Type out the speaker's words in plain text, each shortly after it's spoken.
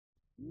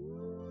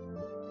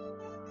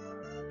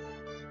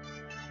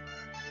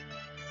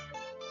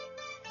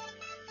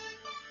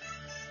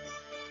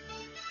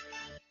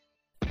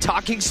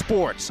talking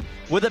sports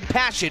with a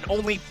passion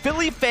only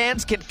Philly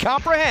fans can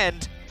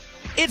comprehend.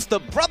 It's the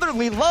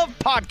Brotherly Love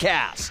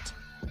Podcast.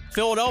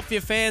 Philadelphia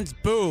fans,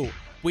 boo.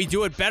 We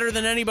do it better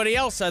than anybody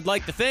else, I'd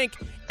like to think,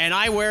 and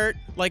I wear it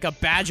like a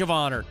badge of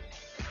honor.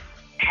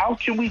 How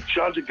can we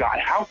judge a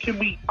guy? How can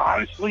we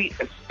honestly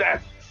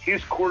assess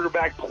his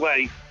quarterback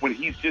play when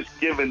he's just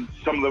given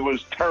some of the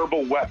most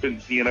terrible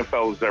weapons the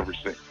NFL has ever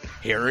seen?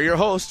 Here are your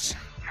hosts,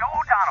 Joe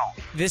O'Donnell.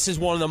 This is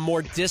one of the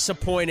more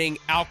disappointing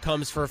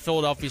outcomes for a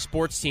Philadelphia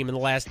sports team in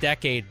the last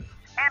decade.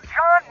 And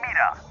John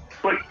Mita.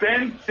 But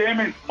Ben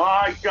Simmons,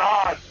 my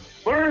God,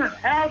 learn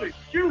how to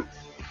shoot.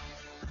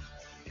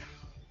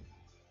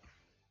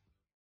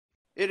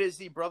 It is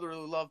the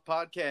Brotherly Love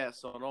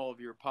Podcast on all of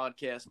your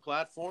podcast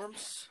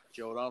platforms.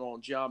 Joe O'Donnell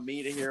and John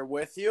Mita here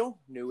with you.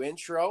 New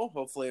intro.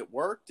 Hopefully it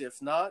worked.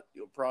 If not,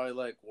 you'll probably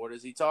like, what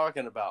is he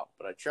talking about?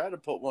 But I tried to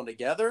put one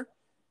together,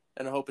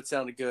 and I hope it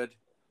sounded good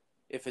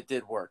if it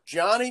did work.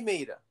 Johnny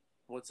Mita,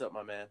 what's up,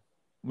 my man?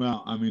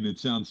 Well, I mean, it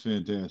sounds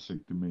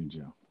fantastic to me,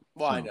 Joe.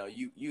 Well, so. I know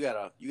you got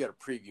a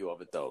preview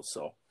of it though,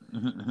 so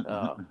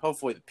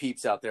hopefully the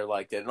peeps out there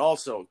liked it. And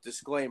also,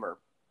 disclaimer: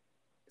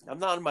 I'm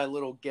not in my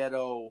little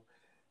ghetto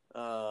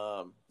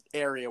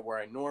area where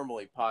I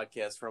normally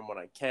podcast from when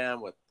I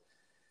can.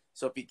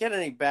 So if you get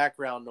any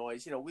background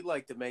noise, we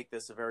like to make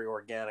this a very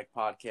organic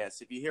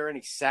podcast. If you hear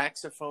any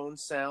saxophone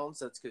sounds,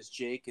 that's because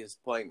Jake is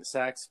playing the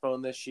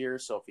saxophone this year.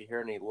 So if you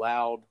hear any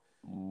loud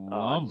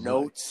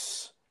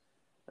notes,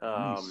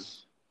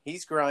 nice.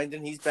 He's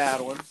grinding, he's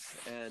battling,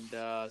 and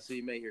so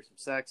you may hear some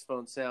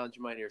saxophone sounds.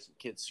 You might hear some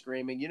kids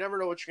screaming. You never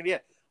know what you're going to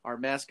get. Our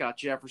mascot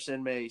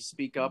Jefferson may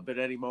speak up at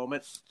any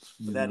moment.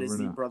 But that is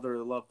the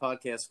Brotherly Love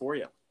Podcast for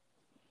you.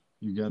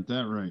 You got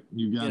that right.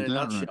 You got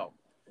that right.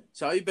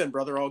 So how you been,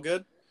 brother? All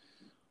good?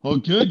 All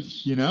good.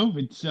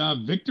 It's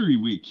victory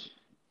week.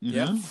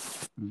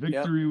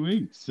 Victory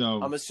week.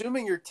 So I'm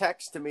assuming your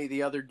text to me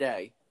the other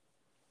day,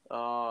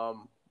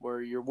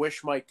 where your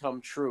wish might come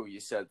true, you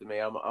said to me.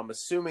 I'm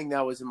assuming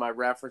that was in my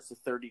reference to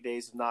 30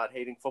 days of not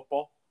hating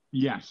football.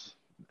 Yes,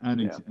 and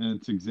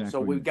it's exactly.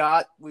 So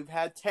we've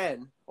had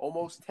 10,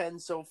 almost 10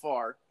 so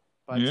far.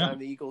 By the time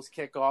the Eagles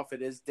kick off,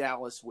 it is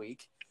Dallas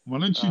week. Why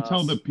don't you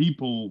tell the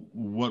people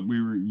what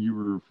you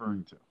were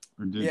referring to,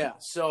 or did? Yeah.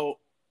 So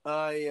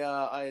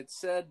I had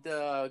said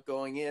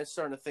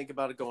starting to think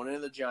about it going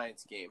into the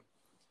Giants game.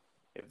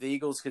 If the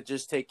Eagles could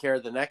just take care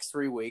of the next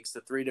 3 weeks,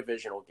 the 3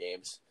 divisional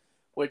games,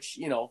 which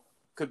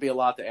could be a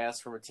lot to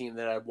ask from a team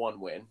that had 1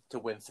 win to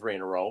win 3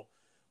 in a row.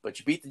 But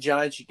you beat the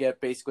Giants, you get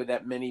basically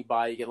that mini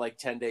bye. You get like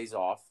 10 days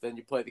off. Then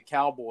you play the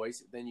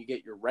Cowboys. Then you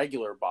get your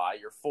regular bye,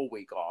 your full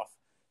week off.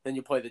 Then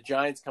you play the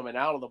Giants coming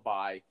out of the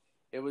bye.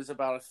 It was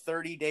about a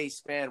 30-day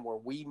span where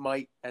we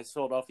might, as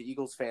Philadelphia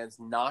Eagles fans,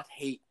 not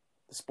hate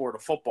the sport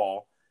of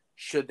football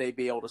should they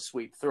be able to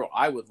sweep through.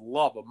 I would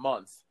love a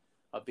month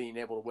of being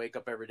able to wake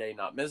up every day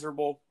not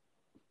miserable,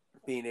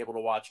 being able to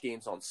watch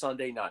games on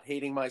Sunday, not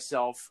hating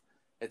myself,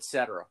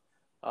 etc.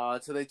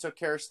 So they took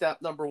care of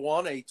step number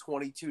 1, a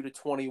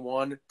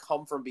 22-21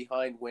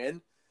 come-from-behind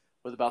win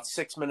with about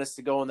 6 minutes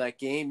to go in that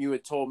game. You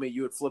had told me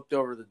you had flipped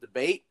over the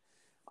debate.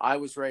 I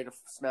was ready to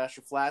smash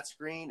a flat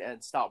screen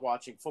and stop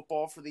watching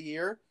football for the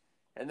year.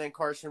 And then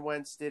Carson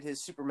Wentz did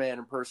his Superman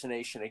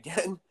impersonation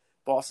again.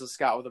 Boston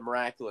Scott with a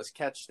miraculous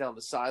catch down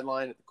the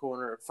sideline at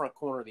the front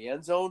corner of the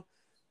end zone.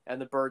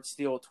 And the Birds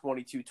steal a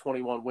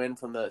 22-21 win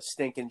from the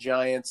stinking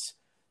Giants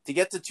to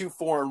get to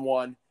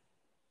 2-4-1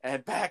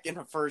 and back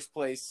into first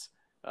place,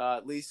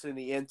 at least in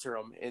the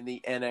interim, in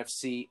the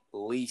NFC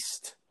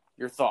least.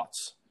 Your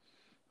thoughts?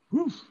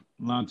 Whew,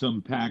 lots to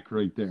unpack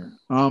right there.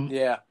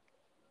 Yeah.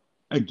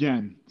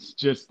 Again, it's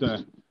just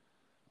a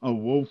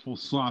woeful,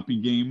 sloppy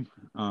game,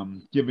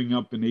 giving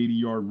up an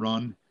 80-yard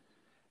run.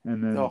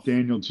 And then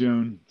Daniel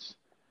Jones,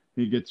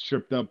 he gets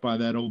tripped up by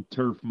that old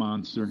turf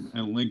monster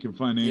at Lincoln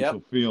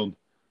Financial Field.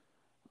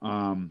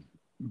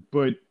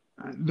 But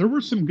there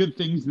were some good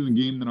things in the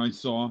game that I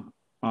saw.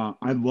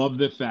 I love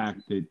the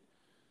fact that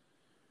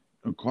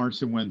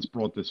Carson Wentz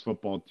brought this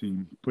football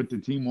team, put the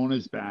team on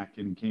his back,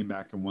 and came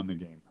back and won the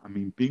game. I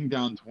mean, being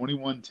down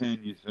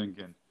 21-10, you're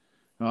thinking,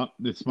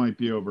 this might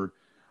be over.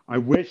 I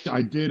wish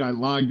I did. I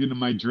logged into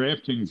my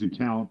DraftKings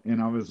account,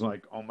 and I was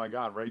like, oh, my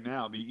God, right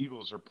now the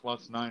Eagles are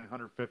plus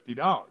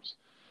 $950.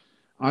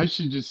 I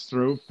should just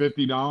throw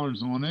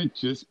 $50 on it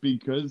just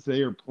because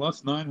they are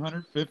plus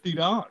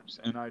 $950.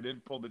 And I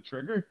didn't pull the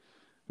trigger,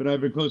 but I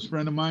have a close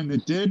friend of mine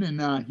that did,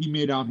 and he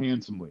made out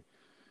handsomely.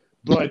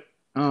 But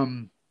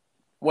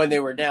when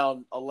they were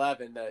down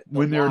 11.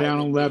 When they were down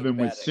 11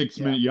 with 6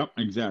 minutes. Yep,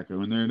 exactly.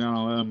 When they were down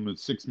 11 with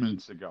 6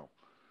 minutes to go.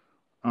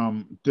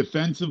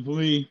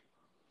 Defensively,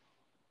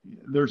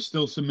 there's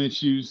still some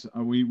issues.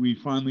 We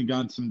finally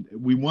got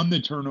we won the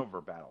turnover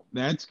battle.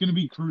 That's going to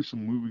be crucial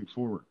moving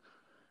forward.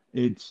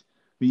 The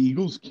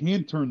Eagles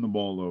can't turn the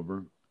ball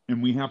over,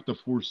 and we have to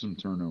force some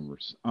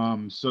turnovers.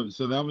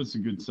 So that was a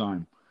good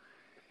sign.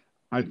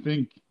 I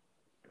think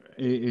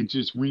it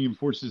just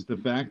reinforces the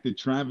fact that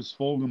Travis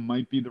Fulgham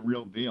might be the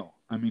real deal.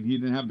 I mean, he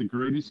didn't have the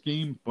greatest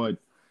game, but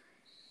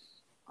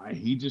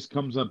he just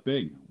comes up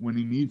big when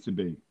he needs to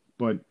be.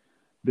 But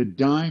the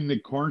dime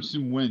that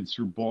Carson Wentz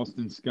threw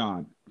Boston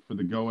Scott for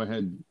the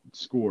go-ahead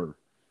score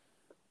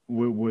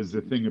was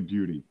a thing of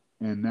beauty.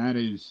 And that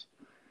is,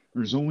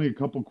 there's only a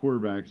couple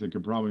quarterbacks that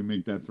could probably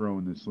make that throw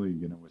in this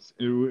league, and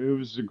it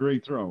was a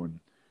great throw and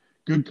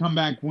good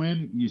comeback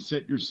win. You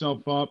set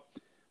yourself up.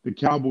 The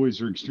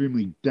Cowboys are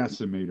extremely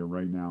decimated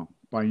right now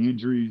by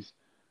injuries,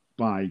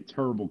 by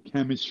terrible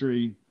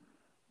chemistry,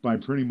 by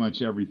pretty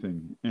much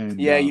everything. And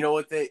yeah, you know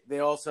what? They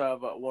also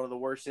have one of the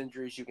worst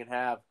injuries you can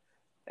have,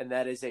 and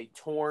that is a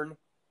torn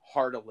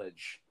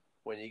cartilage.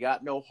 When you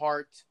got no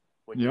heart,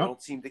 when you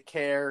don't seem to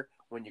care,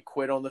 when you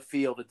quit on the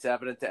field, it's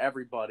evident to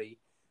everybody.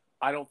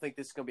 I don't think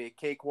this is going to be a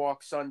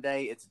cakewalk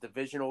Sunday. It's a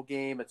divisional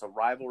game. It's a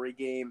rivalry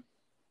game.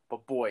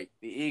 But, boy,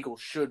 the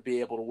Eagles should be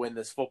able to win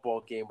this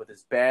football game with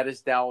as bad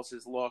as Dallas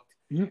has looked.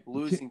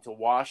 Losing to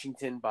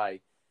Washington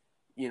by,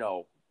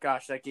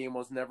 gosh, that game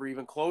was never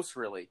even close,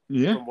 really,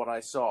 from what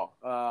I saw.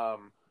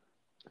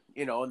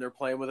 And they're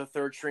playing with a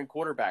third-string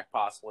quarterback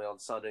possibly on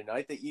Sunday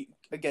night that, you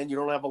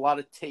don't have a lot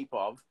of tape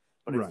of.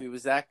 But if he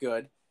was that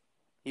good,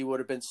 he would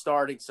have been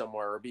starting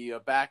somewhere or be a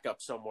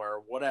backup somewhere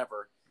or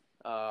whatever.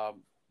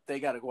 They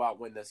got to go out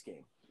and win this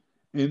game.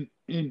 And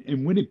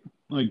when it,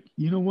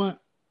 you know what?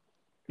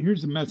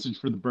 Here's a message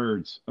for the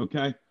Birds,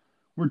 okay?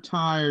 We're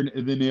tired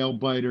of the nail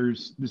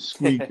biters, the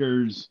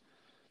squeakers,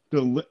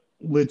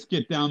 let's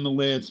get down the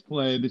last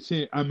play.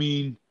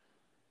 Can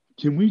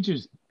we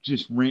just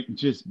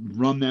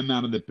run them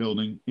out of the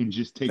building and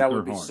just take their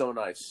heart? That would be so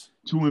nice.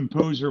 To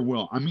impose our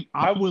will.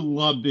 I would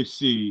love to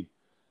see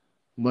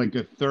like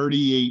a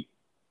 38-9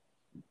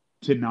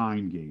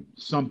 game,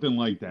 something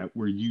like that,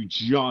 where you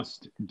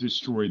just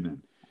destroy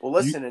them. Well,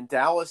 listen, in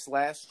Dallas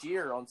last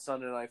year on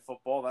Sunday Night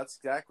Football, that's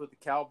exactly what the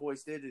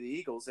Cowboys did to the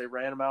Eagles. They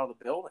ran them out of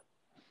the building.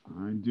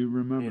 I do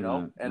remember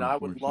that. And I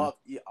would love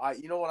 – you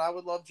know what I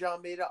would love,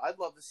 John Mita? I'd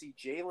love to see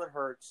Jalen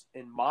Hurts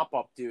in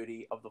mop-up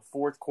duty of the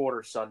fourth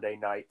quarter Sunday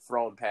night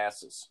throwing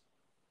passes.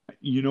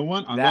 You know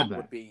what? I love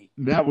that.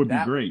 That would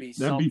be great.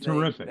 That'd be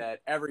terrific.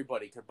 That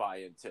everybody could buy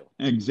into.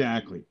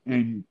 Exactly.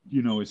 And,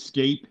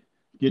 escape,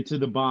 get to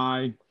the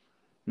bye.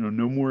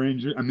 No more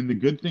injury. The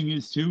good thing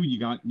is too, you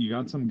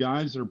got some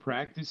guys that are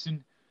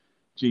practicing.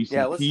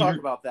 Let's talk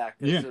about that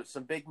because there's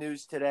some big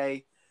news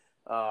today.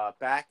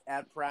 Back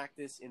at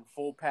practice in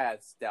full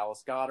pads: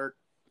 Dallas Goedert,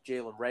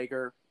 Jalen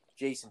Reagor,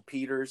 Jason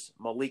Peters,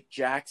 Malik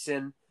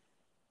Jackson,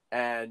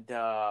 and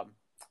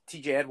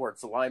T.J.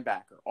 Edwards, the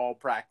linebacker, all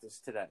practice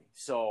today.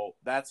 So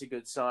that's a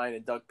good sign.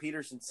 And Doug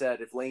Peterson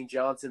said if Lane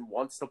Johnson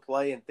wants to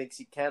play and thinks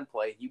he can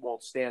play, he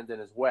won't stand in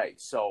his way.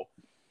 So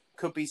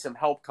could be some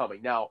help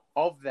coming. Now,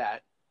 of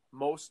that,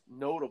 most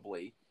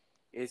notably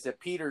is that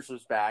Peters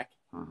was back,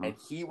 and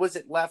he was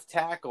at left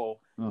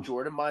tackle.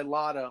 Jordan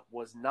Mailata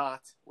was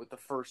not with the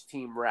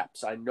first-team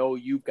reps. I know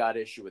you've got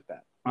issue with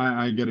that.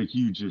 I got a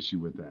huge issue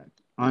with that.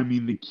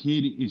 The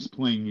kid is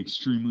playing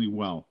extremely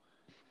well.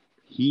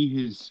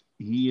 He has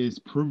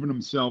proven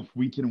himself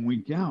week in and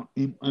week out.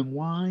 And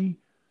why?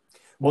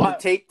 Well, the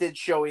tape did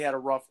show he had a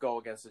rough go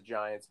against the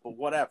Giants, but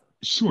whatever.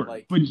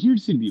 Sure, but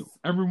here's the deal.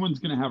 Everyone's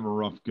going to have a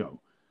rough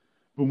go.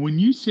 But when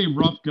you say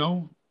rough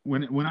go,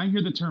 when I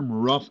hear the term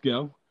rough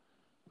go,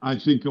 I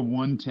think of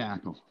one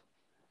tackle,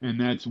 and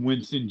that's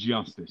Winston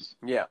Justice.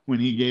 Yeah. When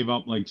he gave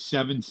up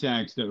 7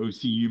 sacks to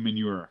OCU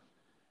Manura.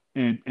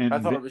 And I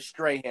thought it was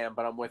Strahan,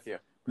 but I'm with you.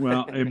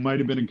 Well, it might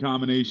have been a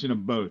combination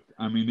of both.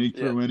 They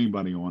throw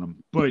anybody on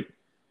him. But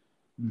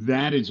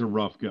that is a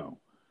rough go.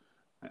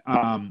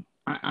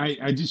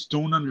 I just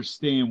don't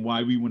understand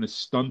why we want to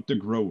stunt the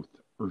growth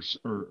or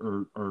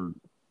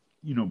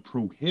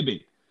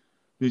prohibit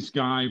this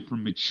guy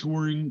from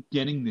maturing,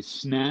 getting the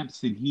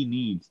snaps that he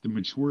needs to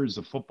mature as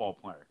a football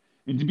player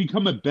and to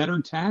become a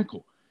better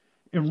tackle.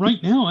 And right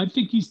now, I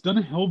think he's done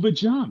a hell of a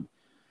job.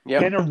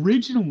 Yep. And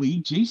originally,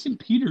 Jason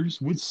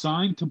Peters was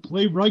signed to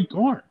play right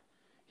guard.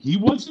 He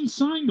wasn't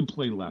signed to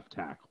play left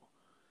tackle.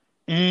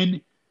 And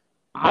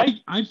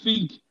I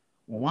think,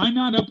 why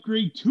not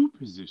upgrade 2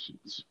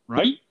 positions,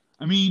 right?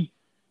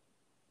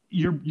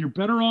 You're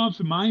better off,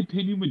 in my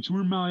opinion, with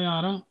Jordan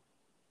Mailata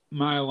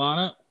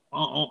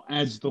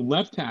as the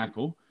left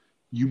tackle.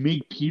 You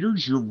make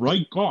Peters your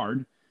right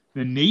guard.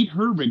 Then Nate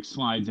Herbig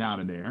slides out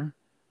of there.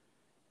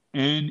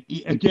 And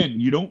again,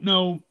 you don't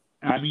know.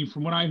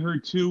 From what I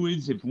heard too,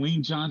 is if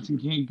Lane Johnson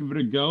can't give it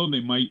a go,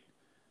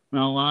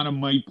 Mailata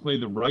might play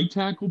the right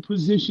tackle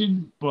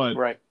position. But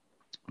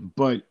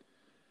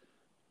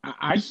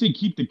I say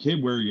keep the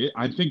kid where he is.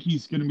 I think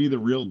he's going to be the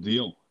real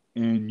deal.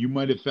 And you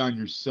might have found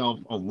yourself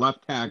a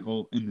left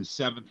tackle in the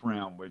 7th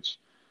round, which,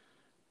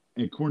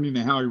 according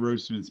to Howie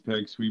Roseman's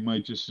picks, we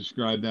might just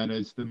describe that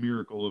as the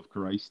miracle of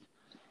Christ.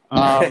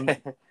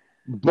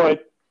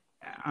 But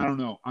I don't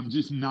know. I'm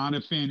just not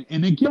a fan.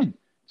 And again,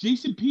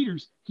 Jason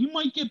Peters, he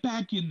might get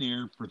back in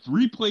there for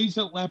 3 plays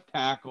at left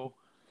tackle.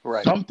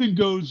 Right. Something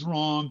goes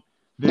wrong,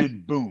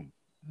 then boom,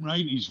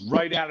 right? He's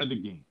right out of the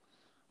game.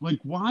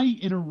 Why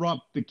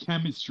interrupt the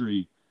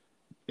chemistry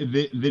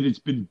that it's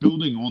been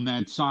building on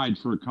that side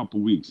for a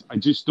couple weeks? I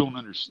just don't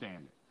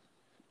understand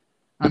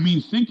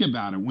it. Think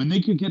about it. When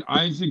they could get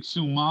Isaac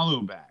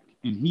Sumalo back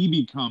and he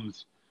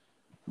becomes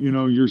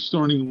you're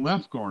starting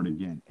left guard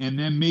again. And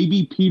then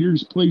maybe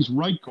Peters plays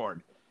right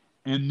guard.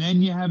 And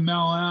then you have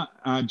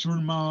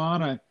Jordan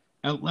Mailata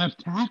at left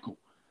tackle.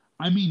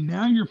 I mean,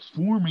 now you're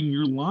forming,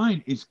 your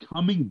line is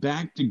coming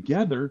back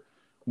together,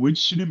 which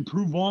should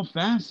improve all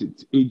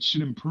facets. It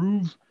should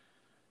improve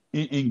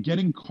in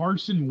getting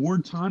Carson more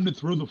time to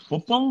throw the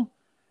football.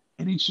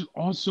 And it should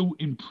also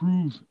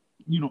improve,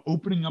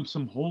 opening up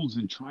some holes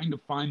and trying to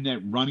find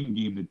that running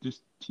game that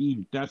this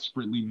team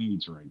desperately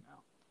needs right now.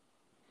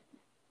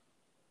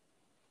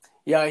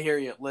 Yeah, I hear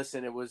you.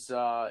 Listen, it was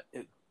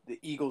the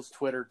Eagles'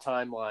 Twitter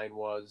timeline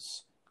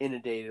was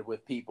inundated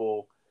with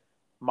people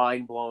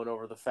mind blown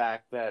over the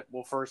fact that,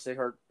 well, first they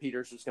heard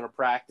Peters was going to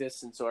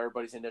practice, and so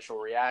everybody's initial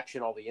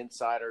reaction, all the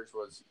insiders,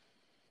 was,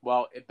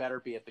 well, it better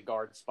be at the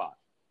guard spot.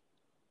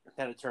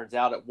 Then it turns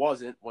out it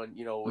wasn't when,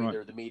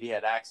 either the media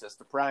had access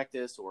to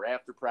practice or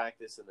after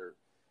practice and their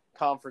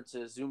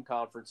conferences, Zoom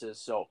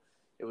conferences. So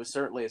it was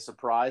certainly a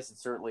surprise and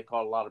certainly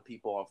caught a lot of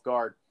people off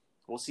guard.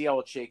 We'll see how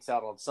it shakes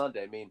out on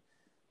Sunday. I mean,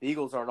 the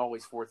Eagles aren't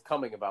always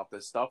forthcoming about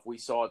this stuff. We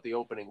saw it the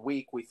opening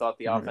week. We thought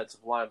the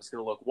offensive line was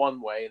going to look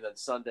one way, and then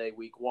Sunday,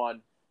 week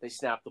 1, they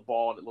snapped the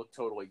ball, and it looked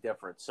totally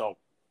different. So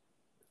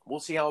we'll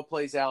see how it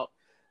plays out.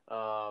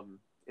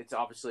 It's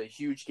obviously a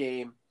huge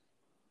game.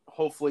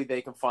 Hopefully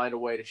they can find a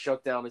way to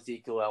shut down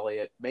Ezekiel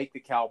Elliott, make the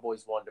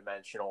Cowboys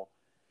one-dimensional,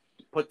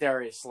 put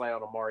Darius Slay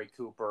on Amari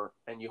Cooper,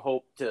 and you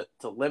hope to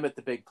limit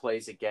the big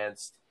plays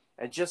against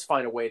and just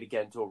find a way to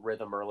get into a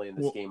rhythm early in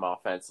this game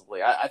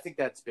offensively. I think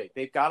that's big.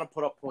 They've got to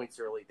put up points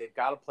early. They've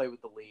got to play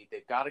with the lead.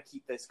 They've got to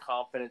keep this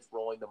confidence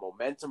rolling, the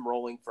momentum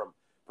rolling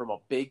from a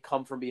big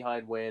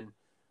come-from-behind win.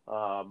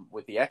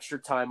 With the extra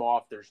time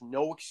off, there's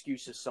no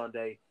excuses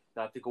Sunday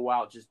not to go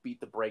out and just beat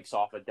the brakes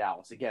off of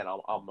Dallas. Again,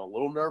 I'm a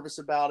little nervous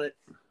about it.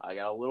 I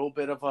got a little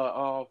bit of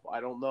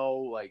I don't know,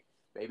 like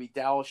maybe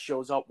Dallas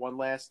shows up one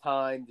last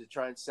time to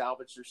try and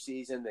salvage their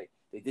season.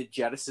 They did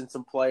jettison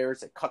some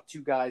players. They cut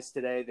 2 guys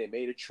today. They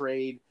made a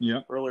trade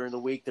earlier in the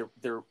week.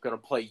 They're going to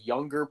play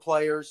younger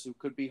players who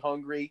could be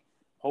hungry.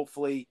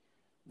 Hopefully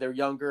they're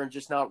younger and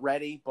just not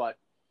ready, but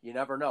you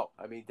never know.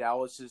 I mean,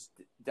 Dallas is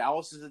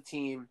a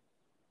team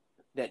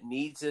that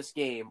needs this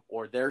game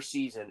or their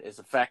season is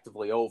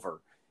effectively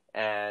over.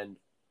 And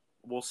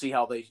we'll see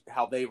how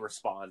they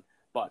respond.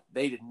 But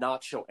they did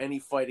not show any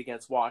fight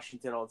against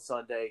Washington on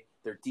Sunday.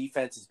 Their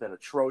defense has been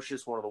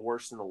atrocious, one of the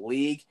worst in the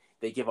league.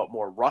 They give up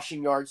more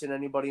rushing yards than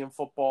anybody in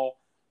football.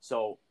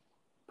 So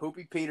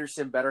Poopy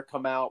Peterson better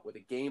come out with a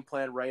game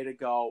plan ready to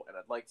go, and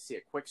I'd like to see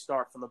a quick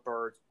start from the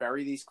Birds,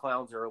 bury these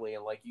clowns early,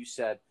 and like you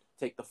said,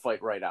 take the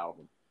fight right out of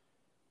them.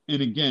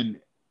 And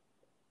again,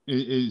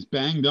 as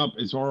banged up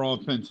as our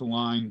offensive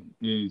line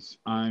is,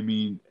 I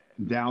mean,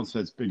 Dallas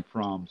has big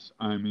problems.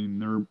 I mean,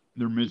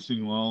 they're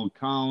missing Lyle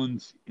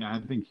Collins. I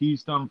think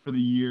he's done for the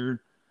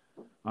year.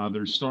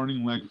 They're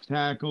starting left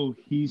tackle.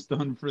 He's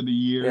done for the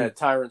year. Yeah,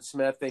 Tyron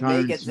Smith. They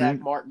may get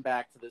Zach Martin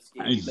back for this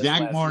game.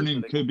 Zach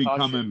Martin could be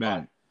coming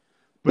back.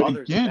 But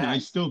again, I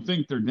still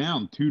think they're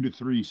down 2 to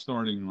 3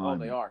 starting line. Oh,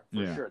 they are,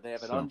 for sure. They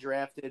have an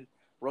undrafted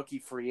rookie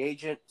free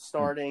agent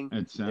starting.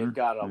 They've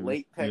got a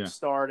late pick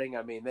starting.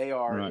 I mean, they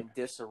are in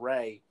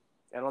disarray.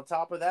 And on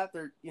top of that,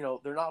 they're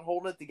not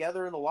holding it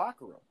together in the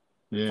locker room.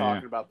 They're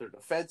talking about their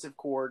defensive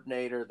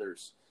coordinator.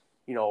 There's,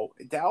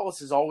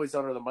 Dallas is always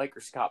under the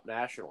microscope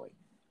nationally.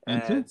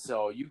 And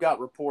so you got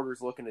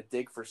reporters looking to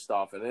dig for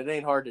stuff, and it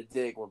ain't hard to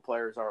dig when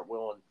players aren't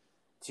willing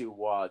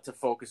to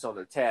focus on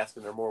their task,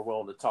 and they're more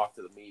willing to talk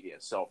to the media.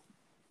 So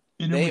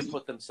they have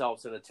put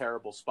themselves in a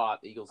terrible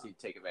spot. The Eagles need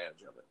to take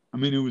advantage of it. I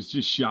mean, it was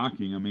just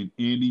shocking. I mean,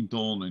 Andy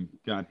Dalton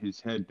got his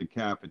head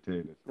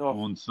decapitated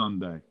on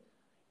Sunday,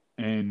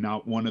 and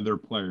not one of their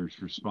players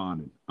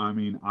responded. I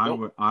mean, I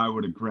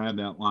would have grabbed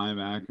that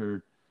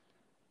linebacker,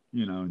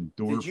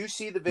 Did you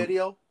see the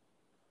video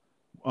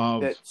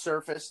that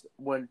surfaced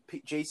when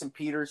Jason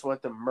Peters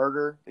went to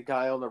murder the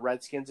guy on the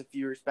Redskins a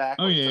few years back?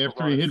 Oh, yeah,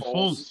 after he hit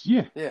Foles.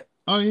 Yeah.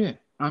 Oh, yeah.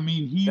 I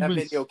mean, that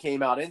video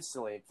came out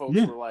instantly, and folks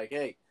were like,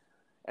 hey.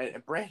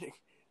 And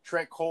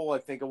Trent Cole, I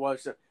think it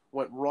was,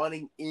 went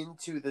running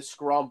into the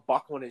scrum,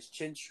 buckling his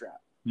chin strap.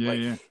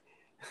 Yeah.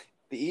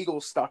 The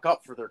Eagles stuck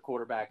up for their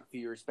quarterback a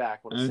few years back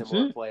when a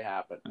similar play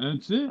happened.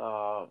 That's it.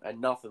 And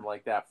nothing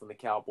like that from the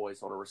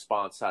Cowboys on a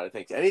response side of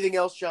things. Anything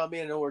else, John?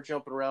 I know we're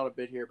jumping around a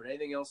bit here, but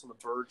anything else on the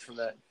Birds from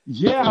that?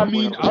 Yeah, I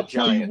mean, I'll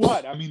tell you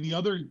what. I mean, the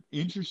other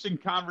interesting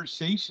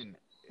conversation,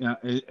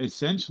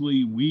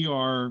 essentially, we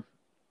are,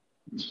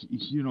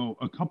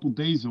 a couple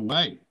days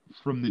away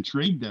from the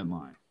trade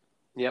deadline.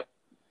 Yep.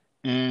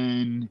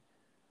 And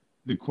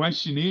the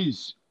question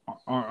is,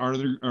 are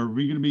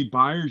we going to be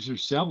buyers or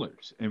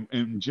sellers?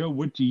 And Joe,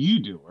 what do you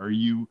do? Are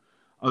you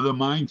of the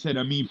mindset?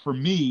 I mean, for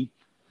me,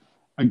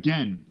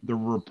 again, the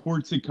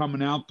reports are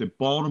coming out that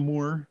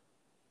Baltimore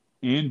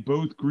and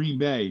both Green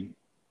Bay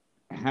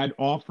had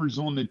offers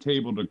on the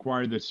table to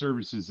acquire the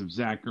services of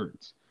Zach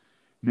Ertz.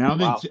 Now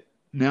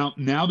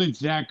that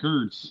Zach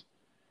Ertz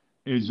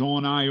is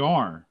on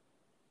IR,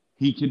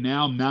 he can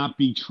now not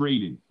be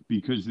traded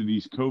because of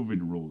these COVID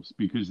rules,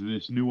 because of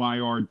this new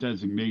IR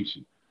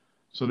designation.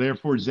 So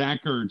therefore,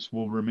 Zach Ertz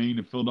will remain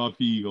a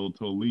Philadelphia Eagle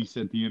till at least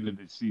at the end of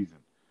the season.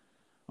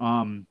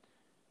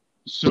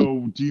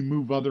 So do you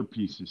move other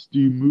pieces? Do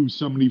you move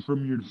somebody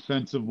from your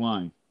defensive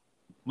line,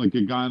 like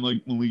a guy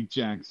like Malik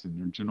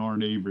Jackson or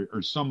Jannard Avery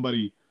or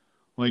somebody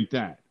like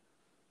that?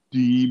 Do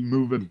you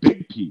move a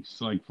big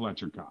piece like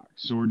Fletcher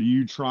Cox, or do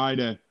you try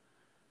to?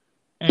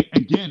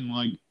 Again,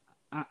 like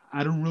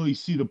I don't really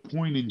see the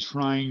point in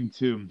trying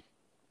to.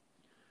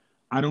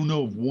 I don't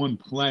know if one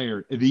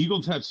player. The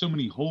Eagles have so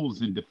many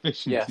holes and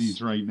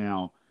deficiencies right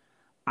now.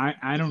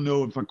 I don't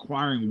know if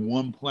acquiring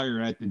one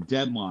player at the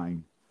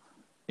deadline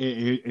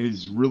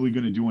is really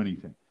going to do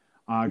anything.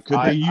 Could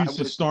they use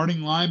the starting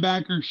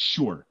linebacker?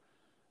 Sure.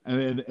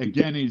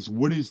 Again,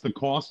 what is the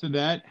cost of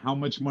that? How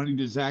much money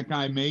does that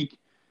guy make?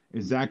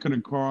 Is that going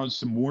to cause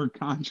some more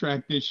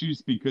contract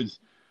issues? Because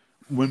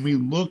when we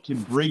look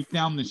and break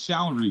down the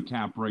salary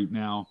cap right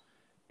now,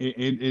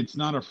 it's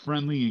not a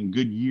friendly and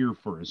good year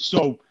for us.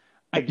 So,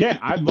 again,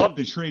 I'd love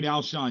to trade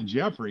Alshon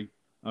Jeffrey,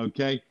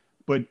 okay?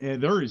 But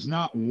there is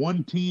not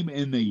one team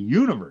in the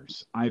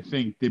universe, I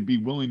think, that'd be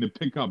willing to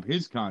pick up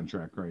his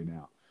contract right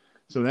now.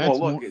 So that's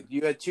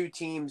you had two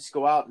teams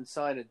go out and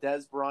sign a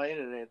Des Bryant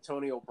and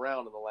Antonio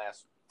Brown in the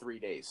last 3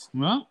 days.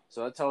 Well,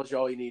 so that tells you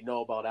all you need to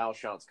know about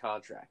Alshon's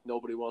contract.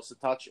 Nobody wants to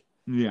touch it.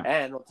 Yeah.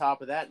 And on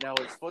top of that, now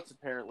his foot's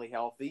apparently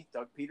healthy.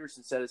 Doug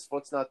Peterson said his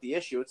foot's not the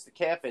issue. It's the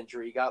calf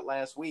injury he got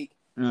last week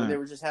when they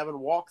were just having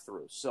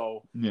walkthroughs.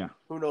 So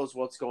who knows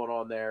what's going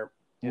on there.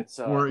 It's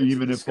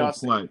even if he'll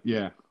play.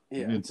 Yeah,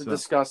 it's a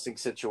disgusting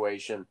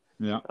situation.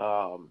 Yeah.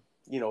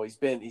 He's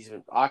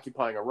been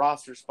occupying a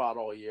roster spot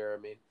all year. I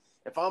mean,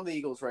 if I'm the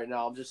Eagles right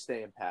now, I'm just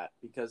staying pat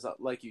because,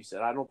 like you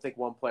said, I don't think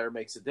one player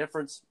makes a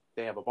difference.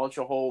 They have a bunch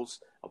of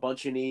holes, a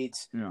bunch of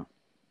needs.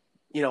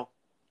 Yeah.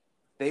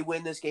 They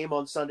win this game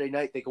on Sunday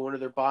night. They go into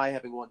their bye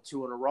having won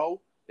 2 in a row.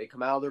 They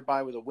come out of their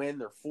bye with a win.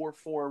 They're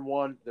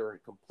 4-4-1. They're in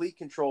complete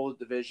control of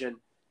the division.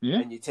 Yeah.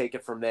 And you take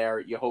it from there.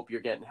 You hope you're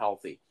getting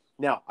healthy.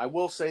 Now, I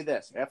will say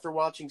this. After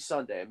watching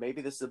Sunday, and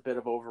maybe this is a bit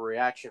of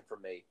overreaction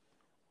from me,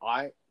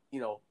 I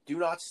do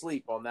not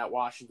sleep on that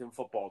Washington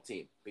football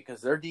team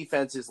because their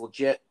defense is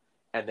legit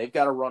and they've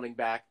got a running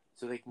back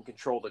so they can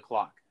control the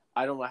clock.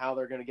 I don't know how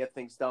they're going to get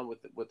things done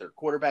with their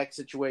quarterback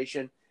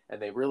situation,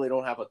 and they really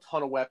don't have a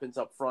ton of weapons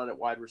up front at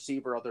wide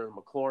receiver other than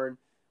McLaurin.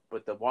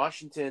 But the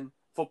Washington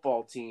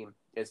football team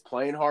is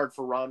playing hard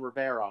for Ron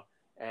Rivera,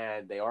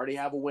 and they already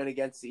have a win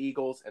against the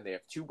Eagles, and they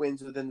have 2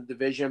 wins within the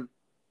division.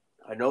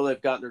 I know they've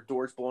gotten their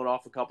doors blown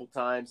off a couple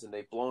times, and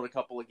they've blown a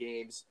couple of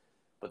games.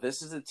 But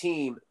this is a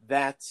team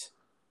that,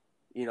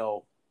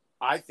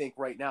 I think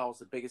right now is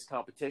the biggest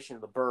competition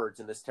of the Birds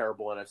in this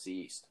terrible NFC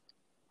East.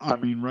 I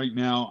mean, right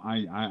now,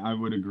 I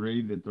would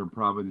agree that they're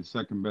probably the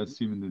second best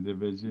team in the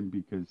division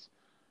because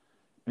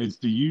it's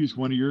to use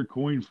one of your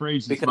coin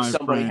phrases, because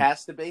somebody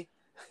has to be.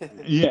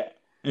 Yeah,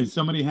 and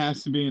somebody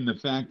has to be. And the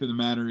fact of the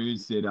matter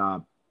is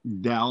that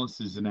Dallas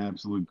is an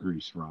absolute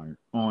grease fryer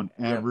on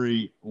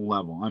every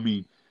level. I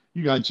mean,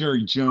 you got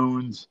Jerry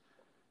Jones,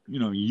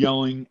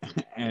 yelling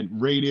at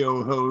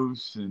radio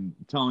hosts and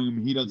telling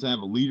him he doesn't have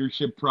a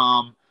leadership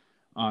problem.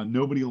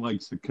 Nobody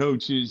likes the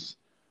coaches.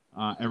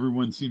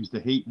 Everyone seems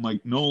to hate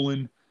Mike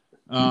Nolan.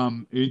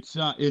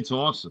 It's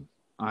awesome.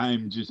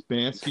 I'm just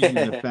basking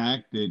in the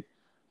fact that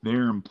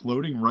they're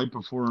imploding right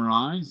before our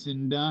eyes,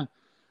 and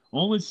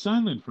all is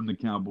silent from the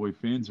Cowboy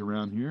fans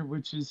around here,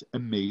 which is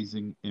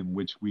amazing and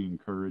which we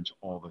encourage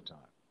all the time.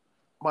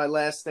 My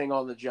last thing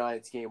on the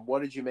Giants game,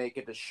 what did you make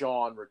of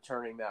Deshaun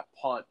returning that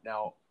punt?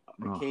 Now,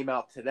 it came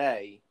out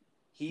today.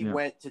 He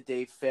went to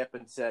Dave Phipp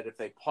and said, if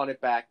they punt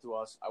it back to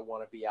us, I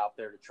want to be out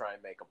there to try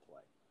and make a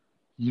play.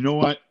 You know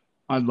what?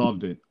 I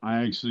loved it.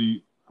 I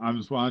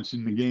was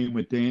watching the game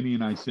with Danny,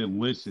 and I said,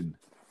 listen,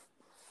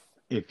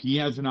 if he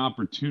has an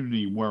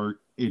opportunity where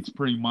it's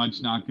pretty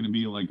much not going to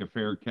be like a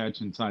fair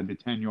catch inside the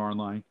 10-yard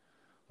line,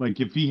 like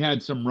if he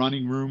had some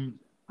running room,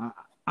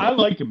 I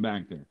like him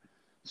back there.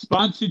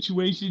 Spot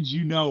situations,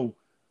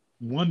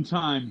 one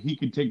time he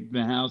could take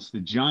the house.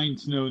 The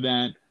Giants know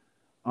that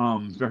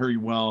very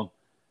well.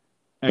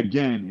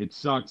 Again, it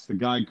sucks. The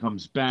guy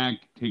comes back,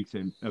 takes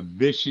a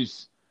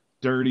vicious,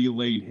 dirty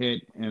late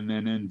hit, and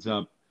then ends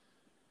up,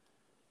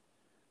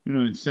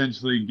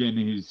 essentially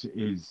getting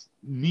his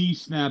knee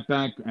snapped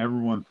back.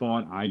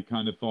 I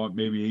kind of thought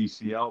maybe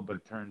ACL, but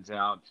it turns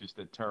out just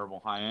a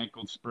terrible high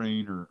ankle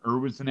sprain, or it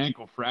was an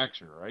ankle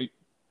fracture, right?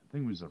 I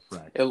think it was a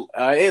fracture.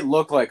 It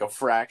looked like a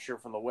fracture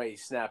from the way he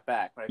snapped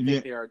back, but I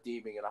think they are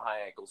deeming it a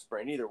high ankle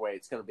sprain. Either way,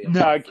 it's going to be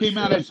it came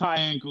out as high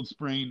ankle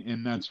sprain,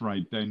 and that's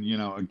right. Then,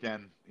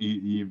 again,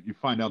 you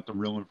find out the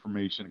real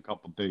information a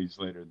couple days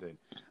later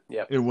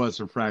that it was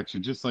a fracture,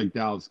 just like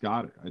Dallas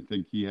Goedert. I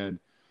think he had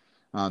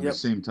the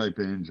same type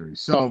of injury.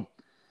 So,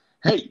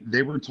 hey,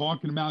 they were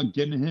talking about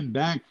getting him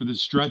back for the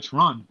stretch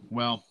run.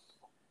 Well,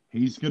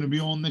 he's going to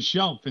be on the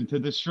shelf into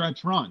the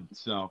stretch run.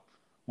 So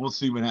we'll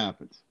see what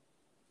happens.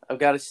 I've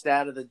got a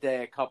stat of the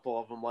day, a couple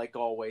of them, like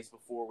always,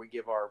 before we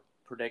give our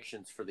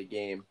predictions for the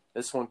game.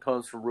 This one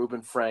comes from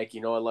Reuben Frank. I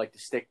like to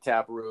stick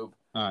tap Rube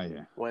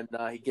yeah. when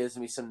he gives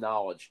me some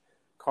knowledge.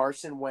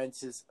 Carson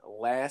Wentz's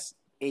last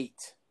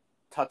 8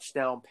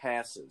 touchdown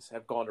passes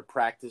have gone to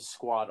practice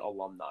squad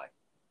alumni.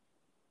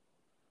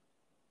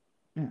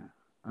 Yeah.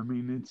 I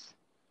mean, it's,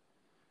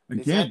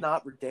 Is again, that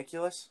not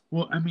ridiculous?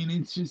 well, I mean,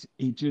 this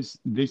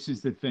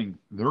is the thing.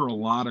 There are a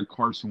lot of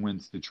Carson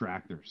Wentz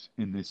detractors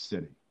in this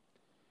city.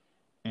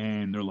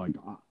 And they're like,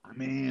 oh,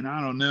 man, I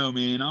don't know,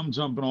 man. I'm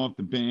jumping off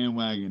the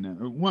bandwagon.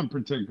 One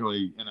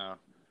particularly,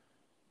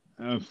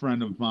 a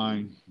friend of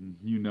mine,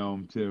 you know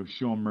him too,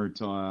 Sean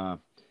Murtaugh.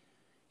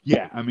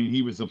 Yeah, I mean,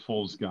 he was a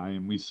Foles guy,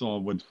 and we saw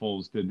what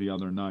Foles did the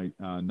other night.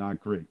 Not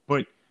great.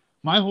 But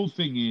my whole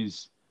thing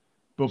is,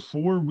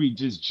 before we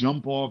just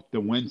jump off the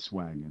Wentz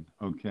wagon,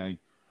 okay,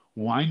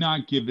 why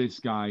not give this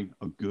guy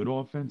a good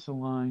offensive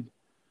line,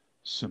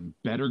 some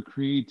better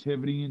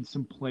creativity and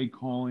some play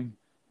calling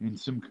and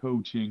some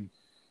coaching,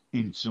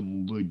 and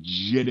some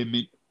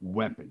legitimate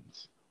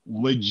weapons.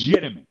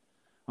 Legitimate.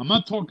 I'm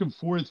not talking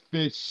 4th,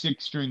 5th,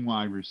 6th string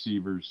wide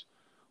receivers.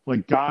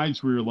 Like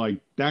guys where you're like,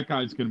 that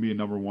guy's going to be a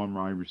number 1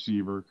 wide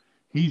receiver.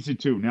 He's a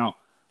 2. Now,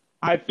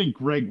 I think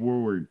Greg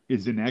Ward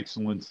is an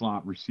excellent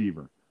slot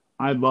receiver.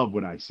 I love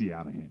what I see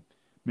out of him.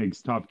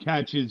 Makes tough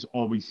catches,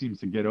 always seems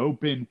to get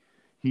open.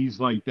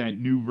 He's like that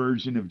new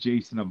version of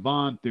Jason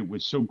Avant that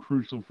was so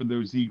crucial for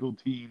those Eagle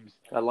teams.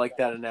 I like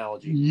that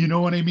analogy. You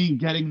know what I mean?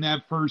 Getting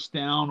that first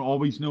down,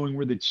 always knowing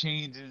where the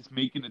chains is,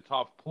 making a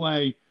tough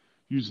play,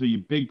 usually a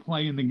big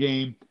play in the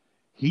game.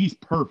 He's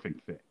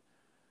perfect fit.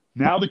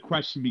 Now the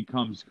question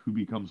becomes, who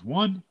becomes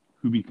 1?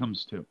 Who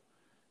becomes 2?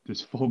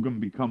 Does Fulgham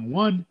become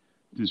 1?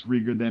 Does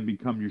Rieger then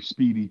become your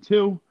speedy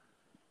 2?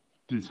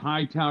 Does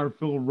Hightower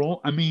fill a role?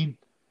 I mean,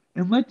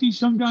 and let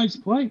these young guys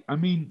play. I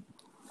mean,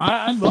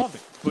 I love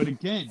it. But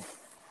again,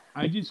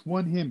 I just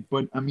want him.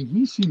 But, I mean,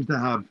 he seems to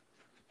have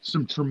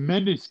some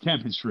tremendous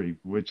chemistry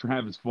with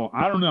Travis Fulgham.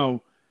 I don't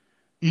know.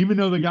 Even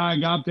though the guy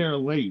got there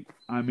late,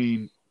 I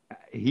mean,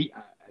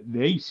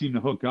 they seem to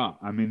hook up.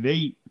 I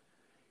mean,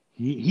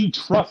 he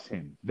trusts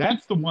him.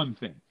 That's the one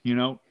thing, you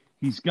know.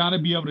 He's got to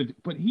be able to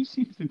 – but he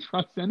seems to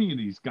trust any of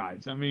these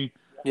guys. I mean,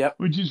 yep.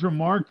 Which is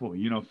remarkable,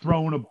 you know,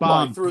 throwing a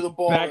bomb threw the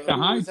ball back to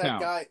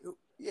Hightower.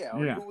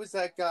 Who was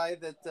that guy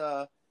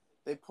that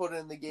they put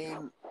in the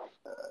game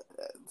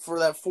for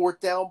that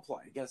 4th down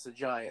play against the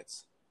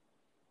Giants?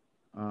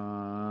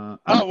 Yeah.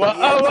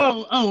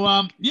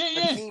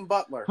 Hakeem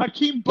Butler.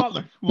 Hakeem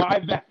Butler. Well,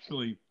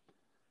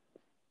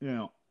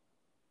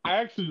 I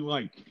actually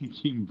like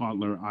Hakeem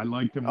Butler. I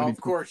liked him. Of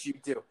course you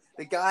do.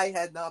 The guy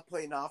had not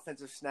played an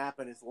offensive snap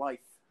in his life.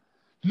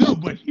 No,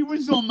 but he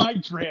was on my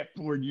draft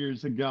board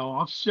years ago.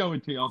 I'll show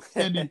it to you. I'll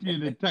send it to you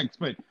the text.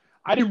 But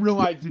I didn't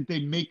realize that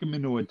they'd make him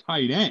into a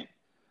tight end.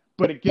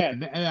 But again,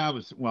 that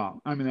was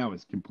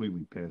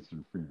completely pass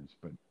interference.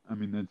 But, I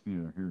mean, that's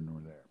neither here nor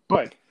there.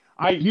 But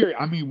I hear,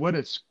 I mean, what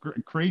a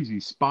crazy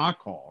spot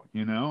call,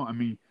 you know? I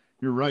mean,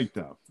 you're right,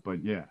 though.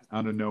 But, yeah,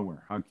 out of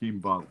nowhere, Hakeem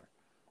Butler.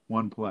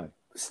 1 play.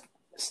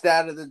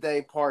 Stat of the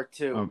day, part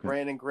 2. Okay.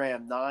 Brandon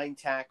Graham, 9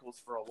 tackles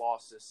for a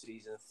loss this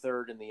season,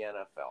 3rd in the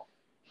NFL.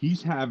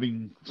 He's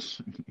having,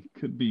 it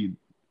could be,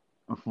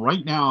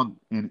 right now,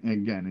 and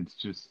again, it's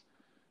just,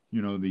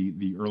 you know,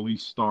 the early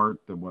start,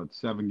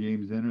 7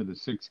 games in or the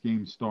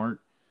 6-game start.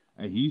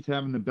 He's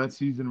having the best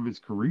season of his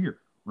career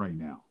right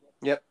now.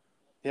 Yep.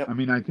 I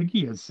mean, I think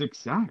he has 6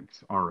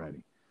 sacks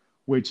already,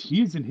 which he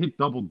hasn't hit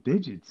double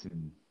digits,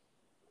 and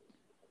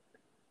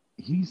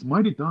he's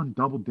might have done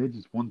double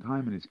digits one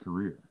time in his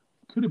career.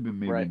 Could have been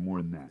maybe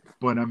more than that.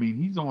 But, I mean,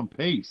 he's on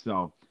pace,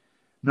 so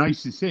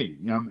nice to see.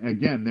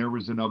 Again, there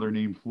was another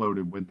name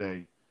floated with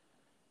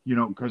you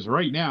know, because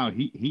right now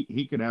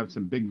he could have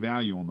some big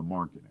value on the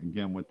market,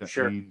 again, with the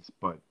Haynes.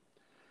 But,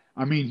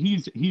 I mean,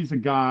 he's a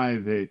guy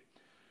that,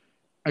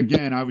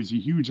 again, I was a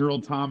huge Earl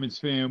Thomas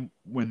fan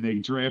when they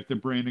drafted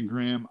Brandon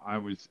Graham. I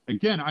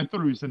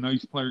thought he was a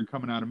nice player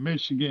coming out of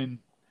Michigan.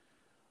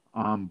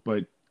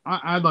 But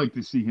I'd like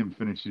to see him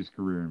finish his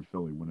career in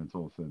Philly when it's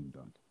all said and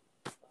done.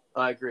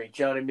 I agree.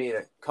 Johnny Mead,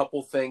 a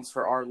couple things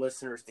for our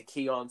listeners to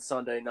key on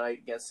Sunday night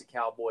against the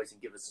Cowboys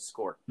and give us a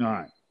score. All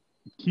right.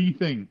 Key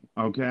thing,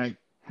 okay?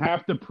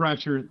 Have to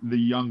pressure the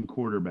young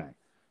quarterback.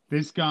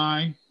 This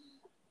guy,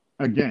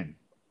 again,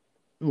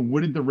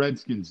 what did the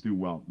Redskins do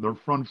well? Their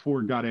front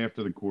 4 got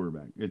after the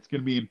quarterback. It's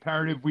going to be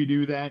imperative we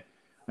do that.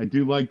 I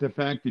do like the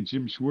fact that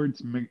Jim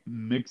Schwartz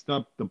mixed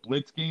up the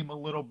blitz game a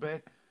little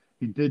bit.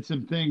 He did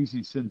some things.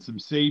 He sent some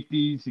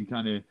safeties. He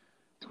kind of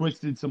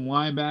twisted some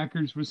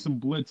linebackers with some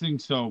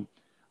blitzing. So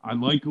I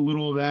like a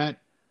little of that.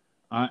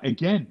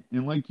 Again,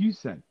 and like you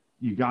said,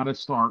 you got to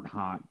start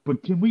hot.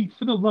 But can we,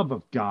 for the love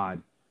of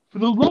God,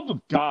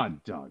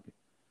 Doug,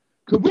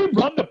 could we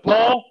run the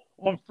ball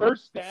on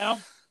 1st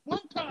down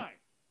one time?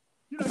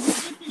 You know,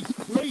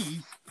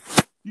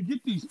 you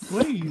get these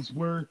plays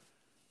where,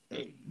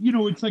 you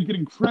know, it's like an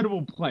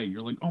incredible play.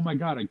 You're like, oh, my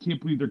God, I can't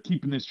believe they're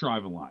keeping this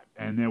drive alive.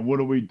 And then what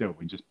do? We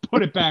just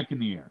put it back in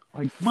the air.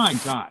 Like, my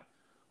God,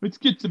 let's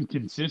get some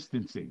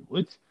consistency.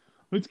 Let's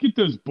get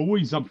those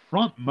boys up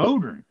front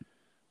motoring.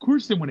 Of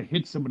course they want to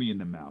hit somebody in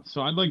the mouth.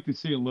 So I'd like to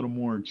see a little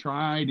more,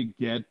 try to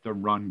get the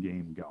run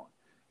game going.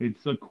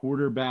 It's the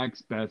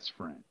quarterback's best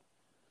friend.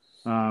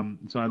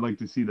 So I'd like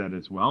to see that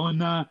as well.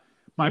 And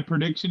my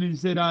prediction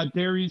is that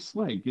Darius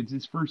Slay gets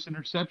his first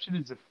interception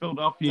as a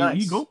Philadelphia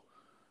Nice. Eagle.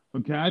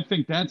 Okay, I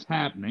think that's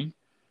happening.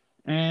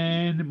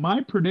 And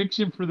my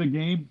prediction for the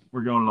game,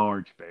 we're going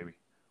large, baby.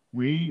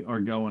 We are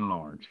going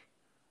large.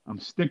 I'm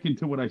sticking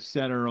to what I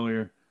said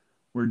earlier.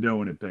 We're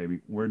doing it,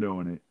 baby. We're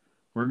doing it.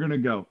 We're going to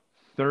go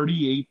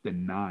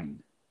 38-9.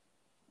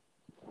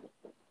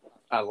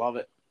 I love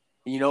it.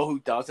 You know who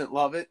doesn't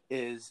love it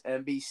is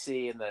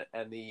NBC and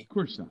Of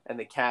course not.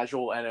 the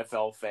casual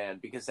NFL fan,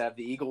 because they have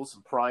the Eagles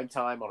in prime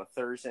time on a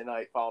Thursday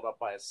night followed up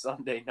by a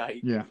Sunday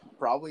night. Yeah.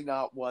 Probably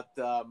not what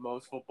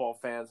most football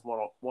fans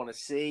want to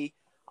see.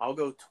 I'll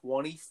go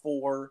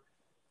 24-13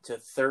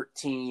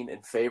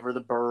 in favor of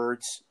the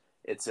Birds.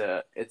 It's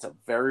a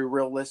very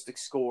realistic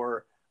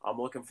score. I'm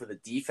looking for the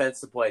defense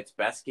to play its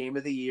best game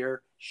of the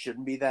year.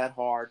 Shouldn't be that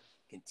hard.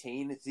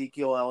 Contain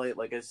Ezekiel Elliott,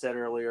 like I said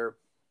earlier.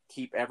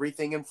 Keep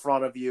everything in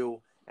front of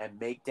you and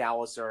make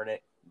Dallas earn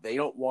it. They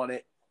don't want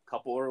it.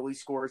 Couple early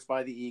scores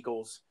by the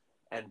Eagles,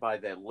 and by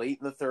the late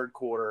in the third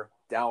quarter,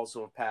 Dallas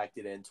will have packed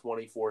it in.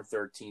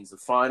 24-13 is the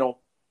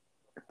final.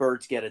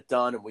 Birds get it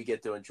done, and we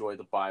get to enjoy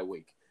the bye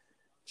week.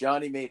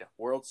 Johnny Maida,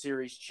 World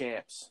Series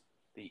champs,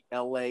 the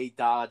LA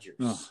Dodgers.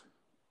 Ugh.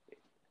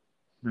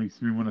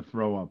 Makes me want to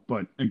throw up.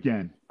 But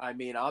again, I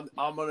mean, I'm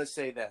gonna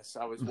say this.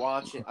 I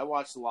watched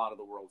a lot of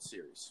the World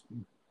Series,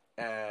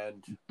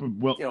 and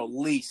well, you know,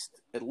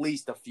 at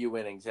least a few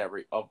innings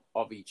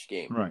of each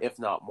game, right, if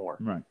not more.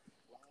 Right.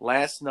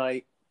 Last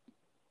night,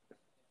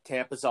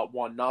 Tampa's up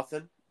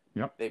 1-0.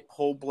 Yep. They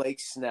pull Blake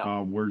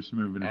Snell. Worst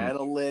move in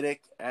history.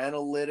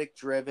 Analytic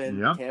driven.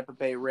 Yep. Tampa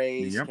Bay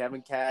Rays. Yep.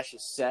 Kevin Cash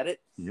has said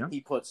it. Yep.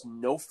 He puts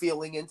no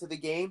feeling into the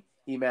game.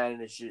 He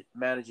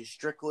manages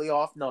strictly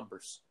off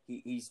numbers.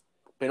 He's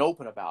been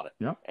open about it.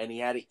 Yep. And he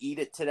had to eat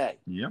it today.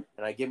 Yep.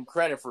 And I give him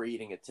credit for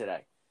eating it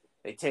today.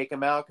 They take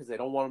him out because they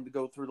don't want him to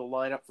go through the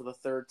lineup for the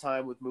third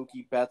time with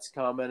Mookie Betts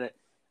coming.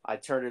 I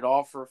turn it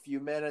off for a few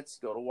minutes,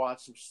 go to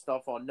watch some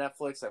stuff on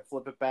Netflix. I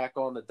flip it back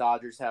on. The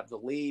Dodgers have the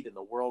lead, and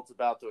the world's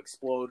about to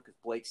explode because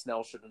Blake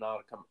Snell should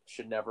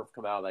never have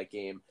come out of that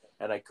game,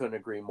 and I couldn't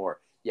agree more.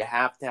 You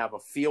have to have a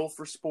feel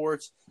for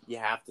sports. You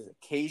have to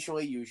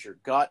occasionally use your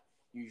gut,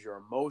 use your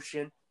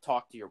emotion,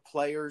 talk to your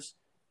players,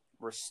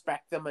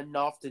 respect them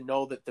enough to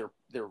know that they're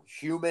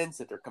humans,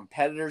 that they're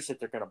competitors,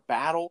 that they're going to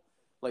battle.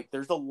 Like,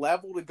 there's a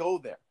level to go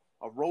there.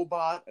 A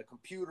robot, a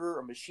computer,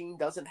 a machine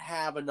doesn't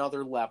have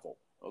another level.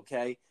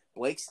 Okay,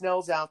 Blake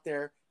Snell's out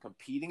there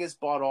competing his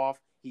butt off.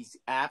 He's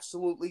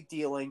absolutely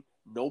dealing.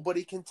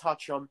 Nobody can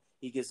touch him.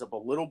 He gives up a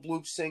little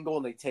bloop single,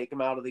 and they take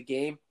him out of the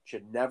game.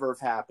 Should never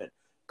have happened.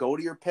 Go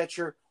to your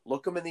pitcher,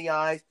 look him in the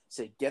eyes,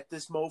 say, get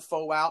this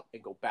mofo out,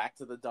 and go back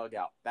to the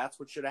dugout. That's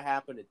what should have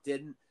happened. It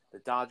didn't. The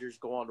Dodgers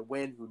go on to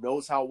win. Who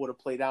knows how it would have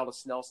played out if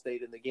Snell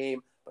stayed in the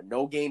game, but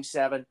no Game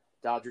 7.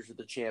 Dodgers are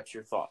the champs.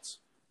 Your thoughts?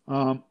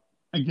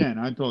 Again,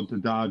 I thought the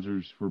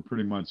Dodgers were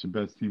pretty much the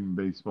best team in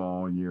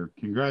baseball all year.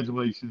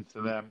 Congratulations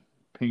to them.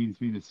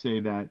 Pains me to say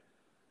that.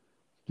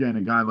 Again,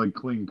 a guy like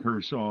Clayton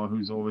Kershaw,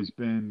 who's always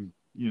been,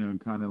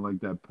 kind of like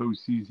that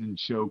postseason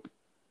choke.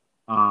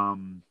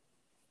 And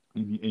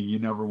you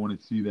never want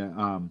to see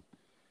that.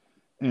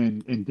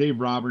 And Dave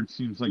Roberts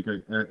seems like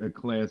a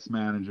class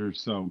manager.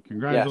 So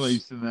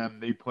congratulations to them.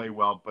 They play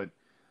well. But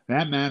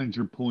that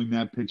manager pulling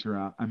that pitcher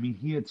out, I mean,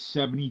 he had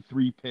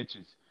 73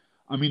 pitches.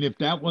 I mean, if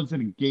that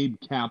wasn't a Gabe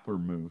Kapler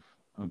move,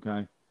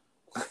 okay,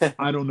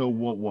 I don't know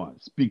what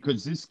was.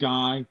 Because this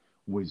guy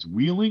was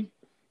wheeling,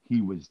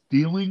 he was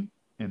dealing,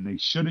 and they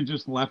should have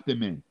just left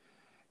him in.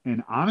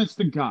 And honest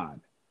to God,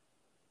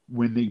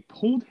 when they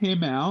pulled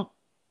him out,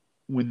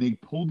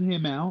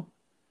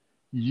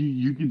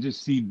 you can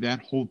just see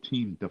that whole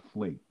team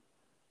deflate.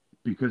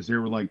 Because they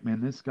were like,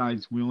 man, this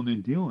guy's wheeling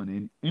and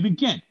dealing. And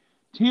again,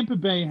 Tampa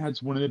Bay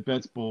has one of the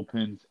best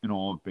bullpens in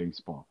all of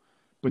baseball.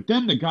 But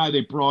then the guy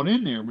they brought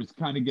in there was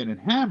kind of getting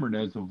hammered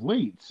as of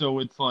late. So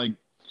it's like,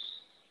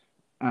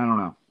 I don't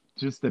know,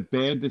 just a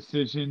bad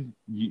decision.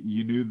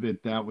 You knew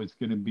that was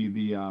going to be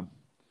the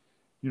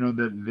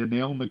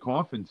nail in the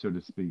coffin, so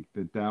to speak,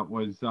 that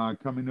was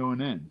coming to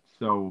an end.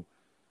 So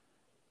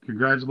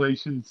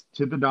congratulations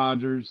to the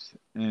Dodgers.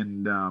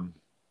 And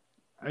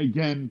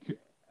again,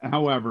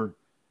 however,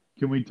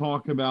 can we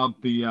talk about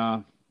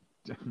the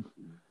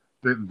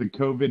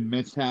COVID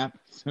mishap,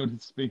 so to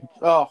speak?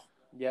 Oh,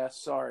 yeah,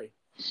 sorry.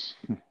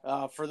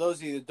 For those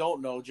of you that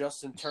don't know,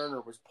 Justin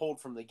Turner was pulled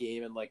from the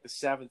game in like the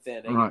 7th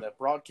inning. Right. And the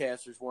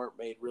broadcasters weren't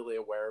made really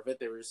aware of it.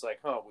 They were just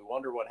like, we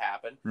wonder what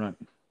happened. Right.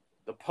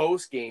 The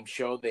post-game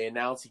show, they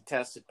announced he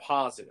tested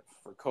positive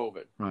for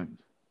COVID. Right.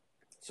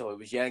 So he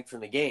was yanked from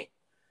the game.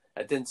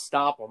 That didn't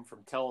stop him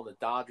from telling the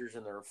Dodgers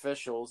and their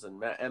officials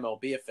and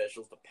MLB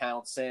officials to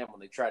pound Sam when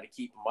they tried to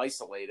keep him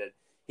isolated.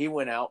 He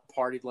went out,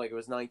 partied like it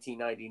was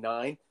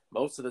 1999,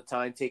 most of the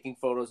time taking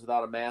photos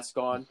without a mask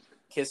on,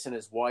 kissing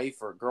his wife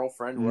or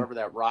girlfriend, whoever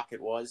that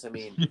rocket was. I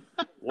mean,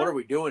 what are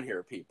we doing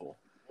here, people?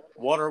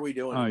 What are we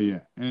doing? Oh, yeah.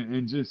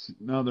 And just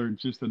another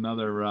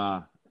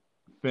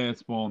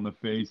fastball in the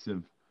face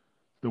of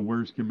the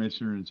worst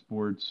commissioner in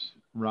sports,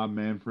 Rob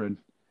Manfred.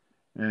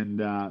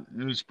 And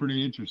it was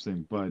pretty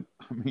interesting. But,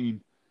 I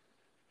mean,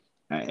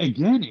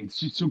 again, it's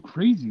just so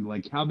crazy,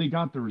 like, how they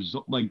got the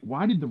result. Like,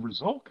 why did the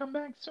result come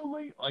back so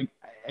late? Like,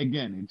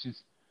 again, it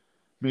just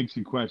makes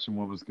you question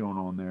what was going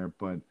on there.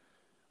 But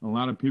a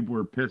lot of people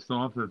were pissed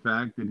off at the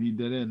fact that he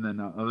did it, and then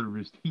other of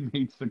his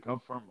teammates took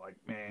up for him. Like,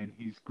 man,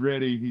 he's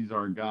gritty, he's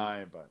our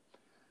guy. But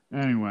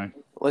anyway,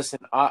 Listen,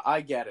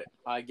 I get it.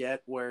 I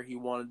get where he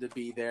wanted to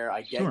be there.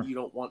 I get Sure. you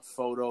don't want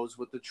photos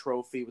with the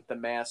trophy with the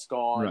mask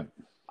on. right?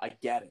 I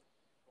get it.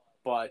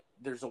 But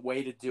there's a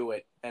way to do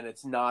it, and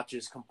it's not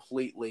just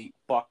completely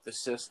buck the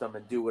system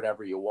and do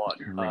whatever you want.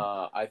 Correct.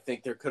 I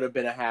think there could have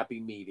been a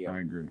happy medium. I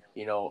agree.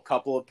 You know, a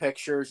couple of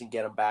pictures and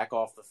get him back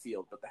off the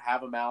field. But to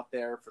have him out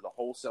there for the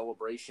whole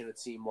celebration, it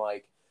seemed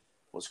like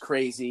was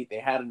crazy. They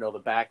had to know the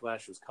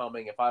backlash was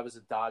coming. If I was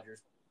a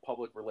Dodgers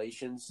public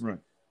relations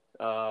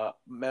Right.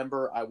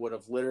 member, I would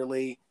have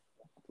literally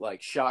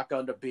like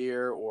shotgunned a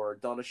beer or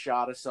done a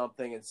shot of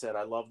something and said,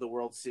 I love the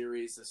World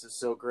Series. This is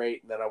so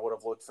great. And then I would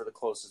have looked for the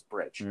closest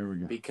bridge There we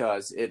go.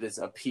 because it is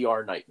a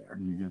PR nightmare.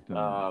 You get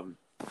that.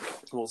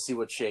 We'll see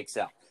what shakes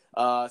out.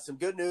 Some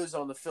good news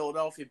on the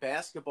Philadelphia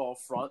basketball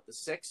front. The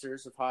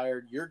Sixers have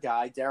hired your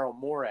guy, Daryl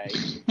Morey,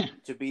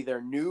 to be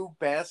their new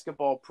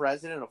basketball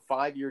president. A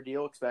 5-year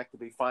deal expected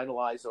to be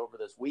finalized over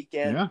this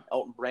weekend. Yeah.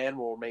 Elton Brand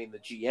will remain the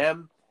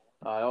GM.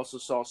 I also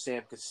saw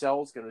Sam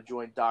Cassell is going to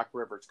join Doc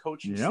Rivers'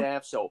 coaching Yep.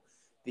 staff. So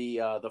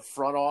the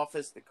front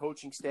office, the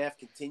coaching staff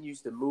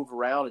continues to move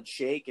around and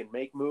shake and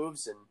make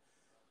moves. And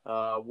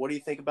what do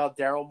you think about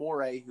Daryl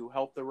Morey, who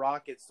helped the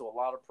Rockets to a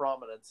lot of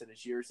prominence in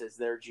his years as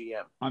their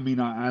GM? I mean,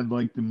 I'd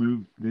like to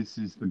move. This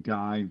is the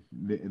guy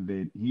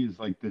that he is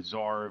like the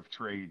czar of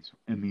trades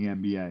in the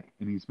NBA,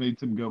 and he's made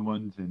some good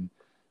ones and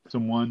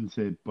some ones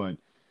that, but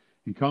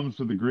he comes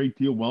with a great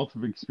deal wealth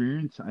of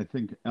experience. I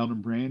think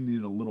Elton Brand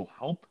needed a little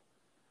help.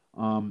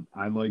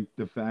 I like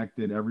the fact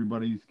that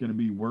everybody's going to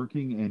be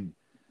working, and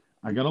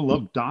I gotta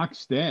love Doc's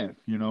staff.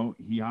 You know,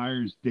 he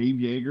hires Dave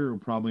Yeager, who'll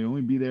probably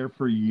only be there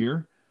for a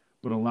year,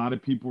 but a lot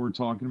of people were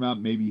talking about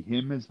maybe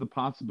him as the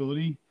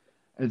possibility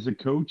as a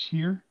coach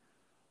here.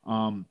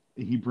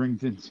 He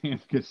brings in Sam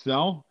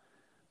Cassell.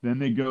 Then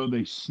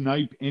they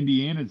snipe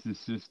Indiana's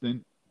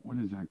assistant. What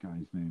is that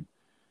guy's name?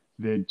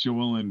 That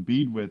Joel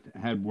Embiid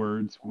had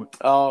words with.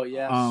 Oh,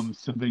 yes.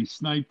 So they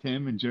sniped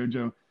him and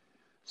JoJo.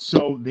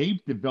 So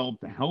they've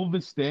developed a hell of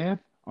a staff,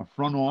 a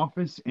front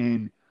office,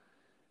 and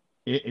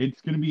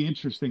it's going to be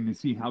interesting to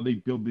see how they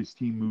build this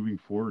team moving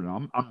forward.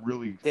 I'm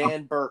really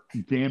Dan Burke.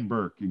 Dan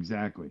Burke,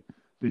 exactly,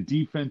 the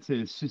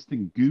defensive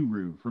assistant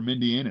guru from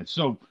Indiana.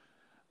 So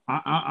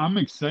I'm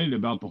excited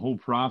about the whole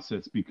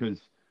process because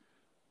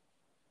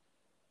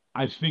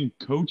I think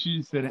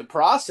coaches that The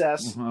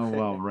process. Oh,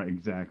 well, right,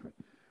 exactly.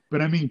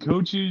 But I mean,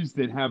 coaches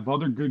that have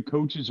other good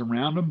coaches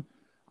around them.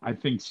 I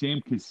think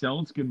Sam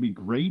Cassell is going to be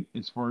great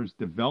as far as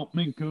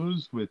development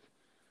goes with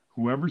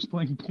whoever's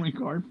playing point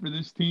guard for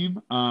this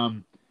team.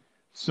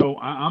 So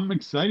I'm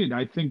excited.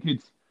 I think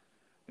it's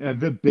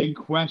the big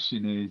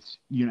question is,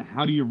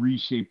 how do you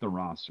reshape the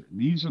roster?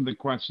 These are the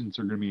questions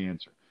that are going to be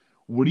answered.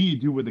 What do you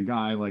do with a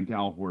guy like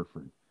Al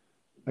Horford?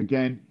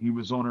 Again, he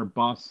was on our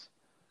bus,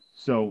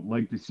 so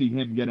like to see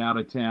him get out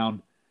of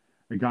town.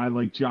 A guy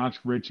like Josh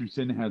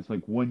Richardson has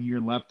like 1 year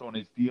left on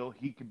his deal.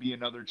 He could be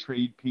another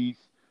trade piece.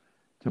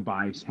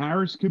 Tobias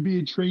Harris could be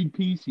a trade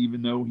piece,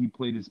 even though he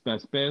played his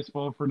best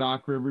basketball for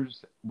Doc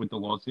Rivers with the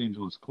Los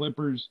Angeles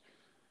Clippers.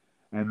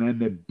 And then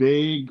the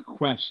big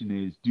question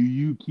is, do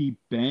you keep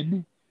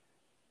Ben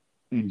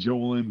and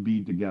Joel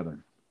Embiid together?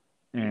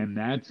 And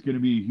that's going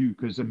to be huge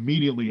because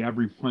immediately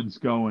everyone's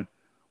going,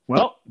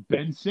 well,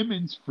 Ben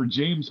Simmons for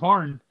James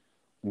Harden.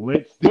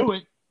 Let's do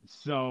it.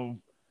 So,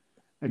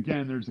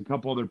 again, there's a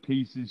couple other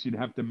pieces. You'd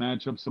have to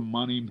match up some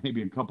money,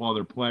 maybe a couple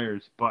other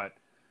players. But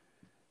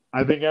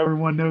I think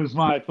everyone knows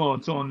my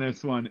thoughts on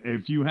this one.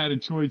 If you had a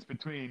choice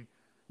between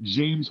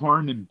James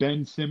Harden and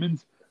Ben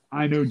Simmons,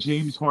 I know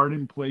James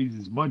Harden plays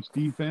as much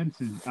defense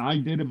as I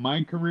did in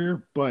my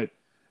career, but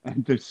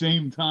at the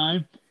same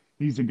time,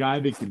 he's a guy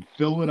that can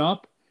fill it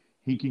up.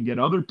 He can get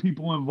other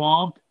people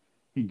involved.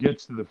 He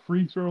gets to the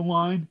free throw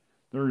line.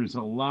 There is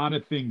a lot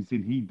of things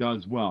that he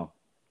does well.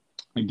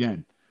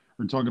 Again,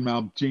 we're talking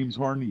about James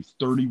Harden. He's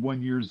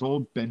 31 years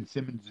old. Ben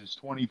Simmons is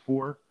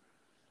 24.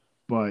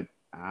 But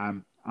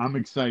I'm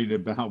excited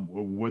about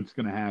what's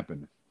going to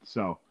happen.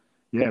 So,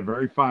 yeah,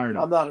 very fired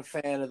up. I'm not a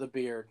fan of the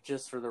beard,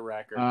 just for the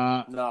record.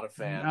 Not a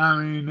fan.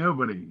 I mean,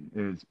 nobody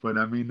is. But,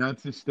 I mean,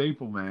 that's his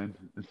staple, man.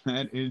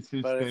 That is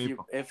his But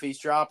staple. if he's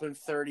dropping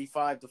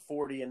 35 to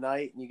 40 a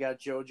night and you got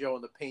JoJo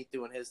in the paint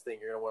doing his thing,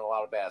 you're going to win a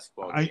lot of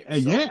basketball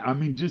games. Yeah, I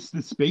mean, just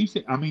the space.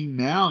 I mean,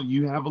 now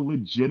you have a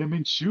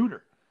legitimate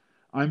shooter.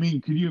 I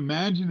mean, could you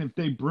imagine if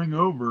they bring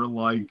over,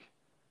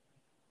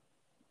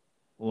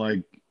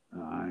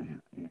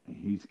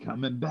 he's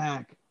coming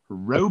back,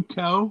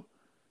 Rocco,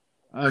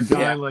 a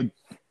guy like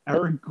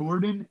Eric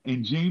Gordon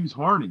and James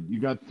Harden. You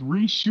got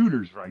 3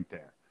 shooters right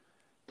there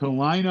to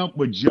line up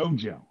with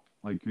JoJo.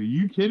 Like, are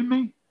you kidding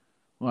me?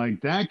 Like,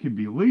 that could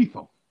be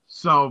lethal.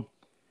 So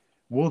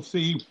we'll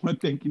see what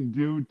they can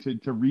do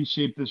to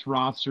reshape this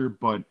roster.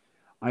 But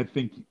I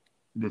think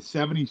the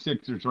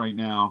 76ers right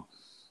now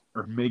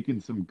are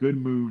making some good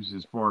moves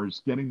as far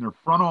as getting their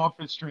front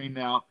office straightened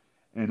out,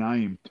 and I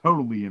am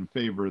totally in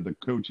favor of the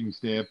coaching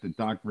staff that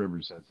Doc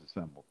Rivers has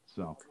assembled.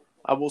 So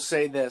I will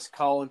say this: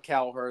 Colin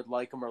Cowherd,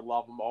 like him or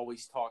love him,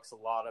 always talks a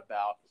lot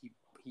about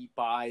he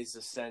buys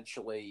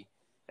essentially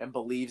and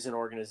believes in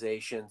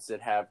organizations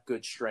that have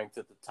good strength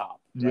at the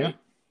top. Right? yeah,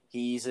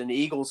 He's an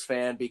Eagles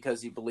fan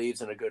because he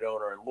believes in a good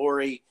owner in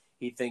Lurie.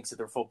 He thinks that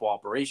their football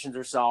operations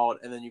are solid,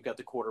 and then you've got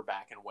the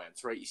quarterback in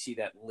Wentz, right? You see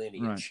that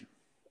lineage. Right.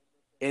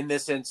 In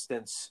this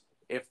instance,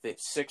 if the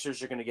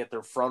Sixers are going to get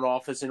their front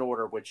office in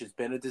order, which has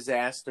been a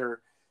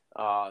disaster,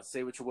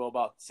 say what you will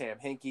about Sam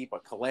Hinkie,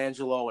 but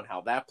Colangelo and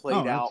how that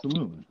played out,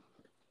 absolutely.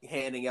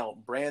 handing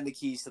out Brand the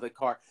keys to the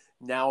car.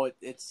 Now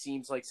it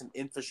seems like some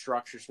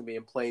infrastructure is going to be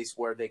in place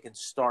where they can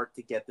start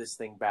to get this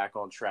thing back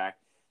on track,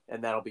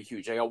 and that'll be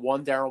huge. I got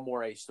one Daryl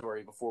Morey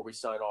story before we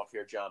sign off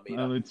here, John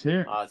Mita. Let's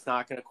hear it. It's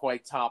not going to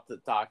quite top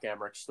the Doc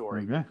Emmerich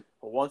story. Okay.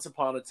 But once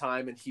upon a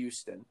time in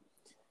Houston,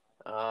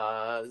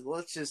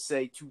 let's just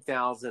say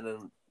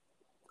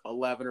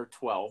 2011 or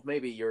 12,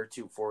 maybe a year or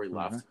two before he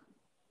left,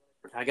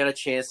 I got a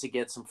chance to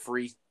get some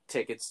free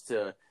tickets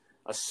to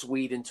a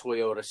suite in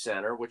Toyota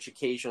Center, which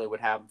occasionally would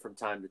happen from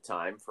time to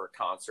time for a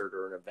concert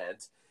or an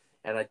event.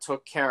 And I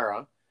took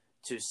Kara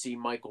to see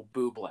Michael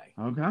Bublé.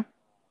 Okay.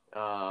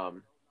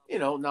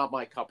 Not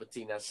my cup of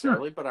tea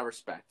necessarily, but I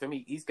respect him.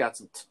 He's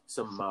got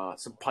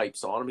some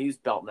pipes on him. He was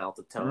belting out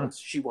the tones.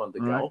 She wanted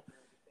to go.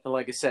 And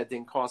like I said,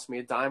 didn't cost me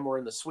a dime. We're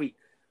in the suite.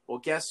 Well,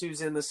 guess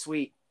who's in the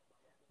suite?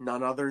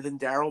 None other than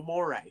Daryl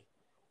Morey.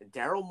 And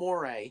Daryl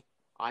Morey,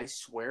 I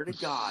swear to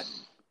God,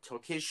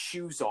 took his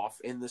shoes off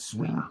in the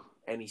suite. Yeah.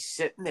 And he's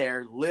sitting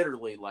there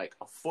literally like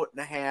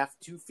 1.5 feet,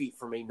 2 feet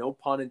from me, no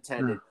pun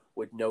intended,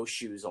 with no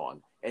shoes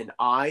on. And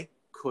I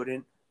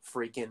couldn't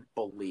freaking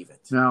believe it.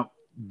 Now,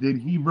 did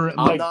he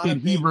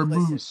remove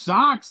listen.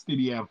 socks? Did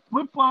he have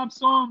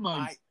flip-flops on?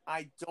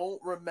 I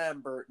don't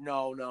remember.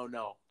 No.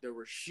 There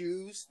were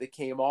shoes that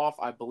came off.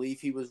 I believe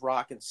he was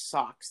rocking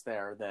socks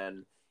there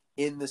then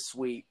in the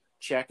suite,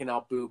 checking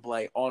out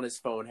Bublé on his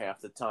phone half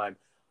the time.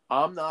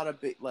 I'm not a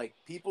big,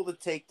 people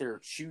that take their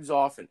shoes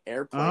off in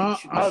airplanes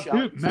should be shot.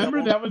 Dude,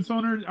 remember that was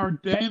on our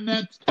Damn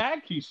That's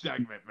Tacky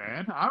segment,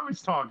 man. I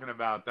was talking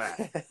about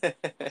that.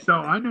 So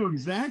I knew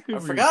exactly I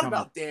where forgot you're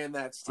about Damn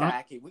That's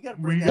Tacky. We got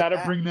to bring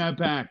that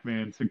back,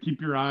 man. So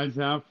keep your eyes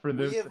out for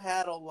this. We have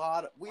had a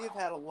lot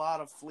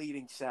of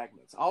fleeting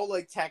segments. I'll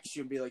text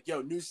you and be like,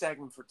 "Yo, new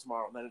segment for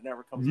tomorrow," and then it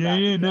never comes back.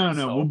 Yeah, again. no.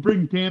 So we'll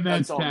bring Damn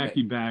That's all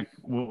Tacky me. back.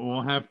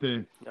 We'll have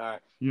to, All right.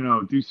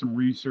 do some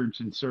research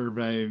and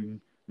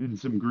surveying and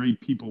some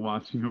great people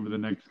watching over the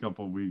next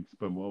couple of weeks.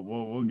 But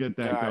we'll get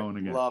that going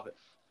again. Love it.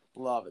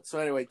 So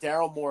anyway,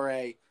 Daryl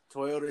Morey,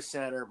 Toyota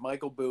Center,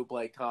 Michael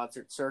Bublé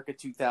concert, circa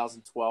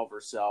 2012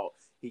 or so.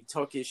 He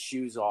took his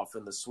shoes off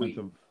in the suite,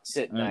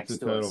 sitting next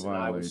to us, and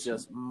I was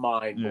just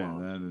mind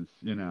blown. Yeah,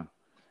 that is,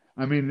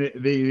 I mean,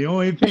 the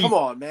only thing. Come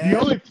on, man. The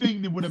only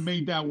thing that would have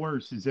made that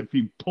worse is if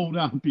he pulled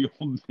out the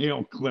old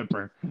nail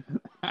clipper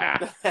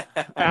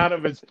out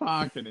of his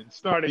pocket and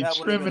started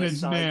trimming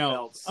his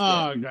nails.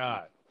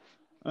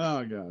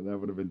 Oh God, that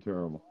would have been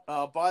terrible.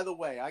 By the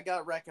way, I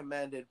got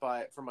recommended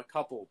from a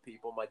couple of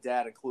people, my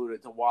dad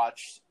included, to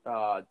watch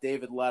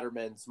David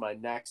Letterman's "My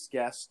Next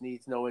Guest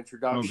Needs No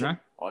Introduction"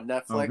 on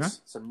Netflix.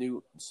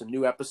 Okay. Some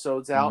new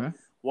episodes out. Okay.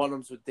 One of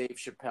them's with Dave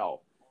Chappelle.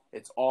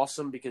 It's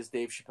awesome because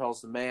Dave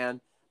Chappelle's the man,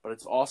 but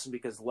it's awesome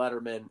because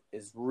Letterman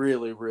is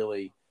really,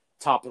 really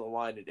top of the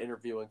line at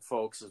interviewing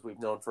folks, as we've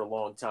known for a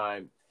long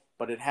time.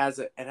 But it has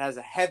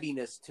a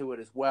heaviness to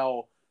it as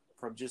well,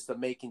 from just the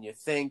making you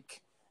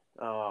think.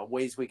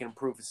 Ways we can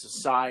improve the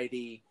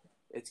society.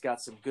 It's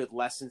got some good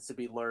lessons to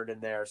be learned in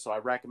there, so I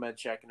recommend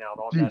checking out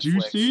on Netflix. Did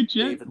you see it,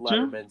 David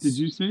Letterman's. Did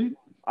you see it?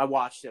 I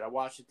watched it.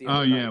 The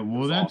other night.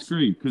 Well, that's awesome.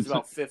 great. It's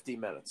about 50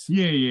 minutes.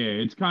 Yeah.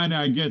 It's kind of,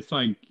 I guess,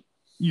 like,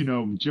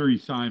 Jerry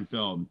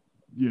Seinfeld,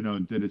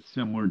 did a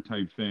similar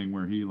type thing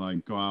where he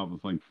go out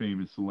with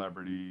famous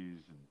celebrities.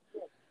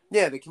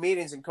 Yeah, the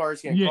Comedians in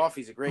Cars Getting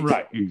Coffee is a great show.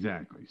 Right,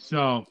 exactly.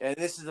 So, and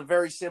this is a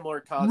very similar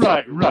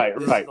concept. Right.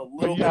 This is a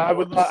little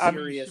bit more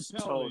serious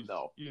tone,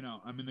 though.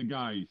 The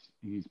guy,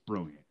 he's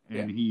brilliant,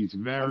 and he's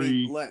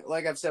very.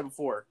 Like I've said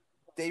before,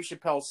 Dave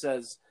Chappelle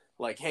says,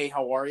 "Hey,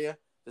 how are you?"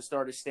 to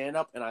start his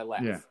stand-up, and I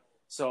laugh. Yeah.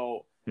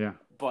 So. Yeah.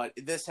 But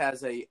this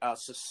has a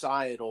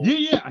societal.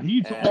 Yeah.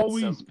 He's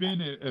always been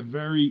a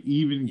very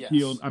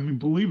even-keeled. Yes. I mean,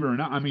 believe it or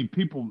not,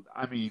 people.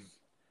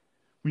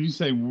 When you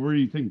say, where do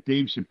you think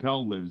Dave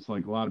Chappelle lives? A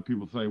lot of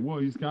people say, well,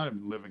 he's got to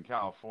live in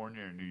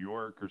California or New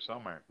York or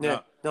somewhere. Yeah.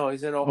 No,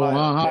 he's in Ohio.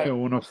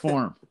 Ohio, on a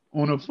farm.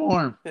 On a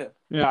farm.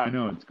 Yeah, I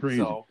know. It's crazy.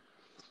 So,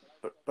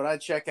 but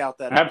I'd check out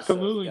that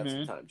Absolutely, episode.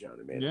 man. Some time,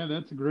 Johnny, yeah,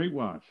 that's a great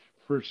watch,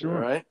 for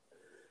sure.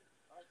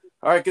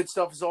 All right, good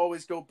stuff as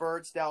always. Go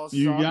Birds, Dallas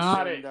You Sucks,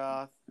 got and,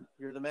 it.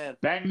 You're the man.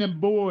 Bang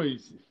them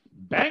boys.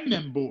 Bang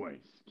them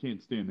boys.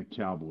 Can't stand the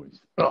Cowboys.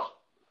 Ugh.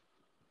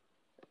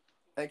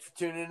 Thanks for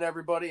tuning in,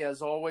 everybody.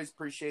 As always,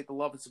 appreciate the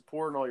love and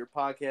support on all your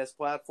podcast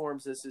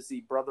platforms. This is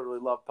the Brotherly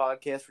Love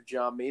Podcast for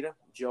John Mita,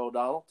 Joe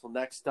O'Donnell. Till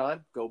next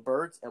time, go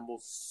Birds, and we'll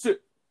see.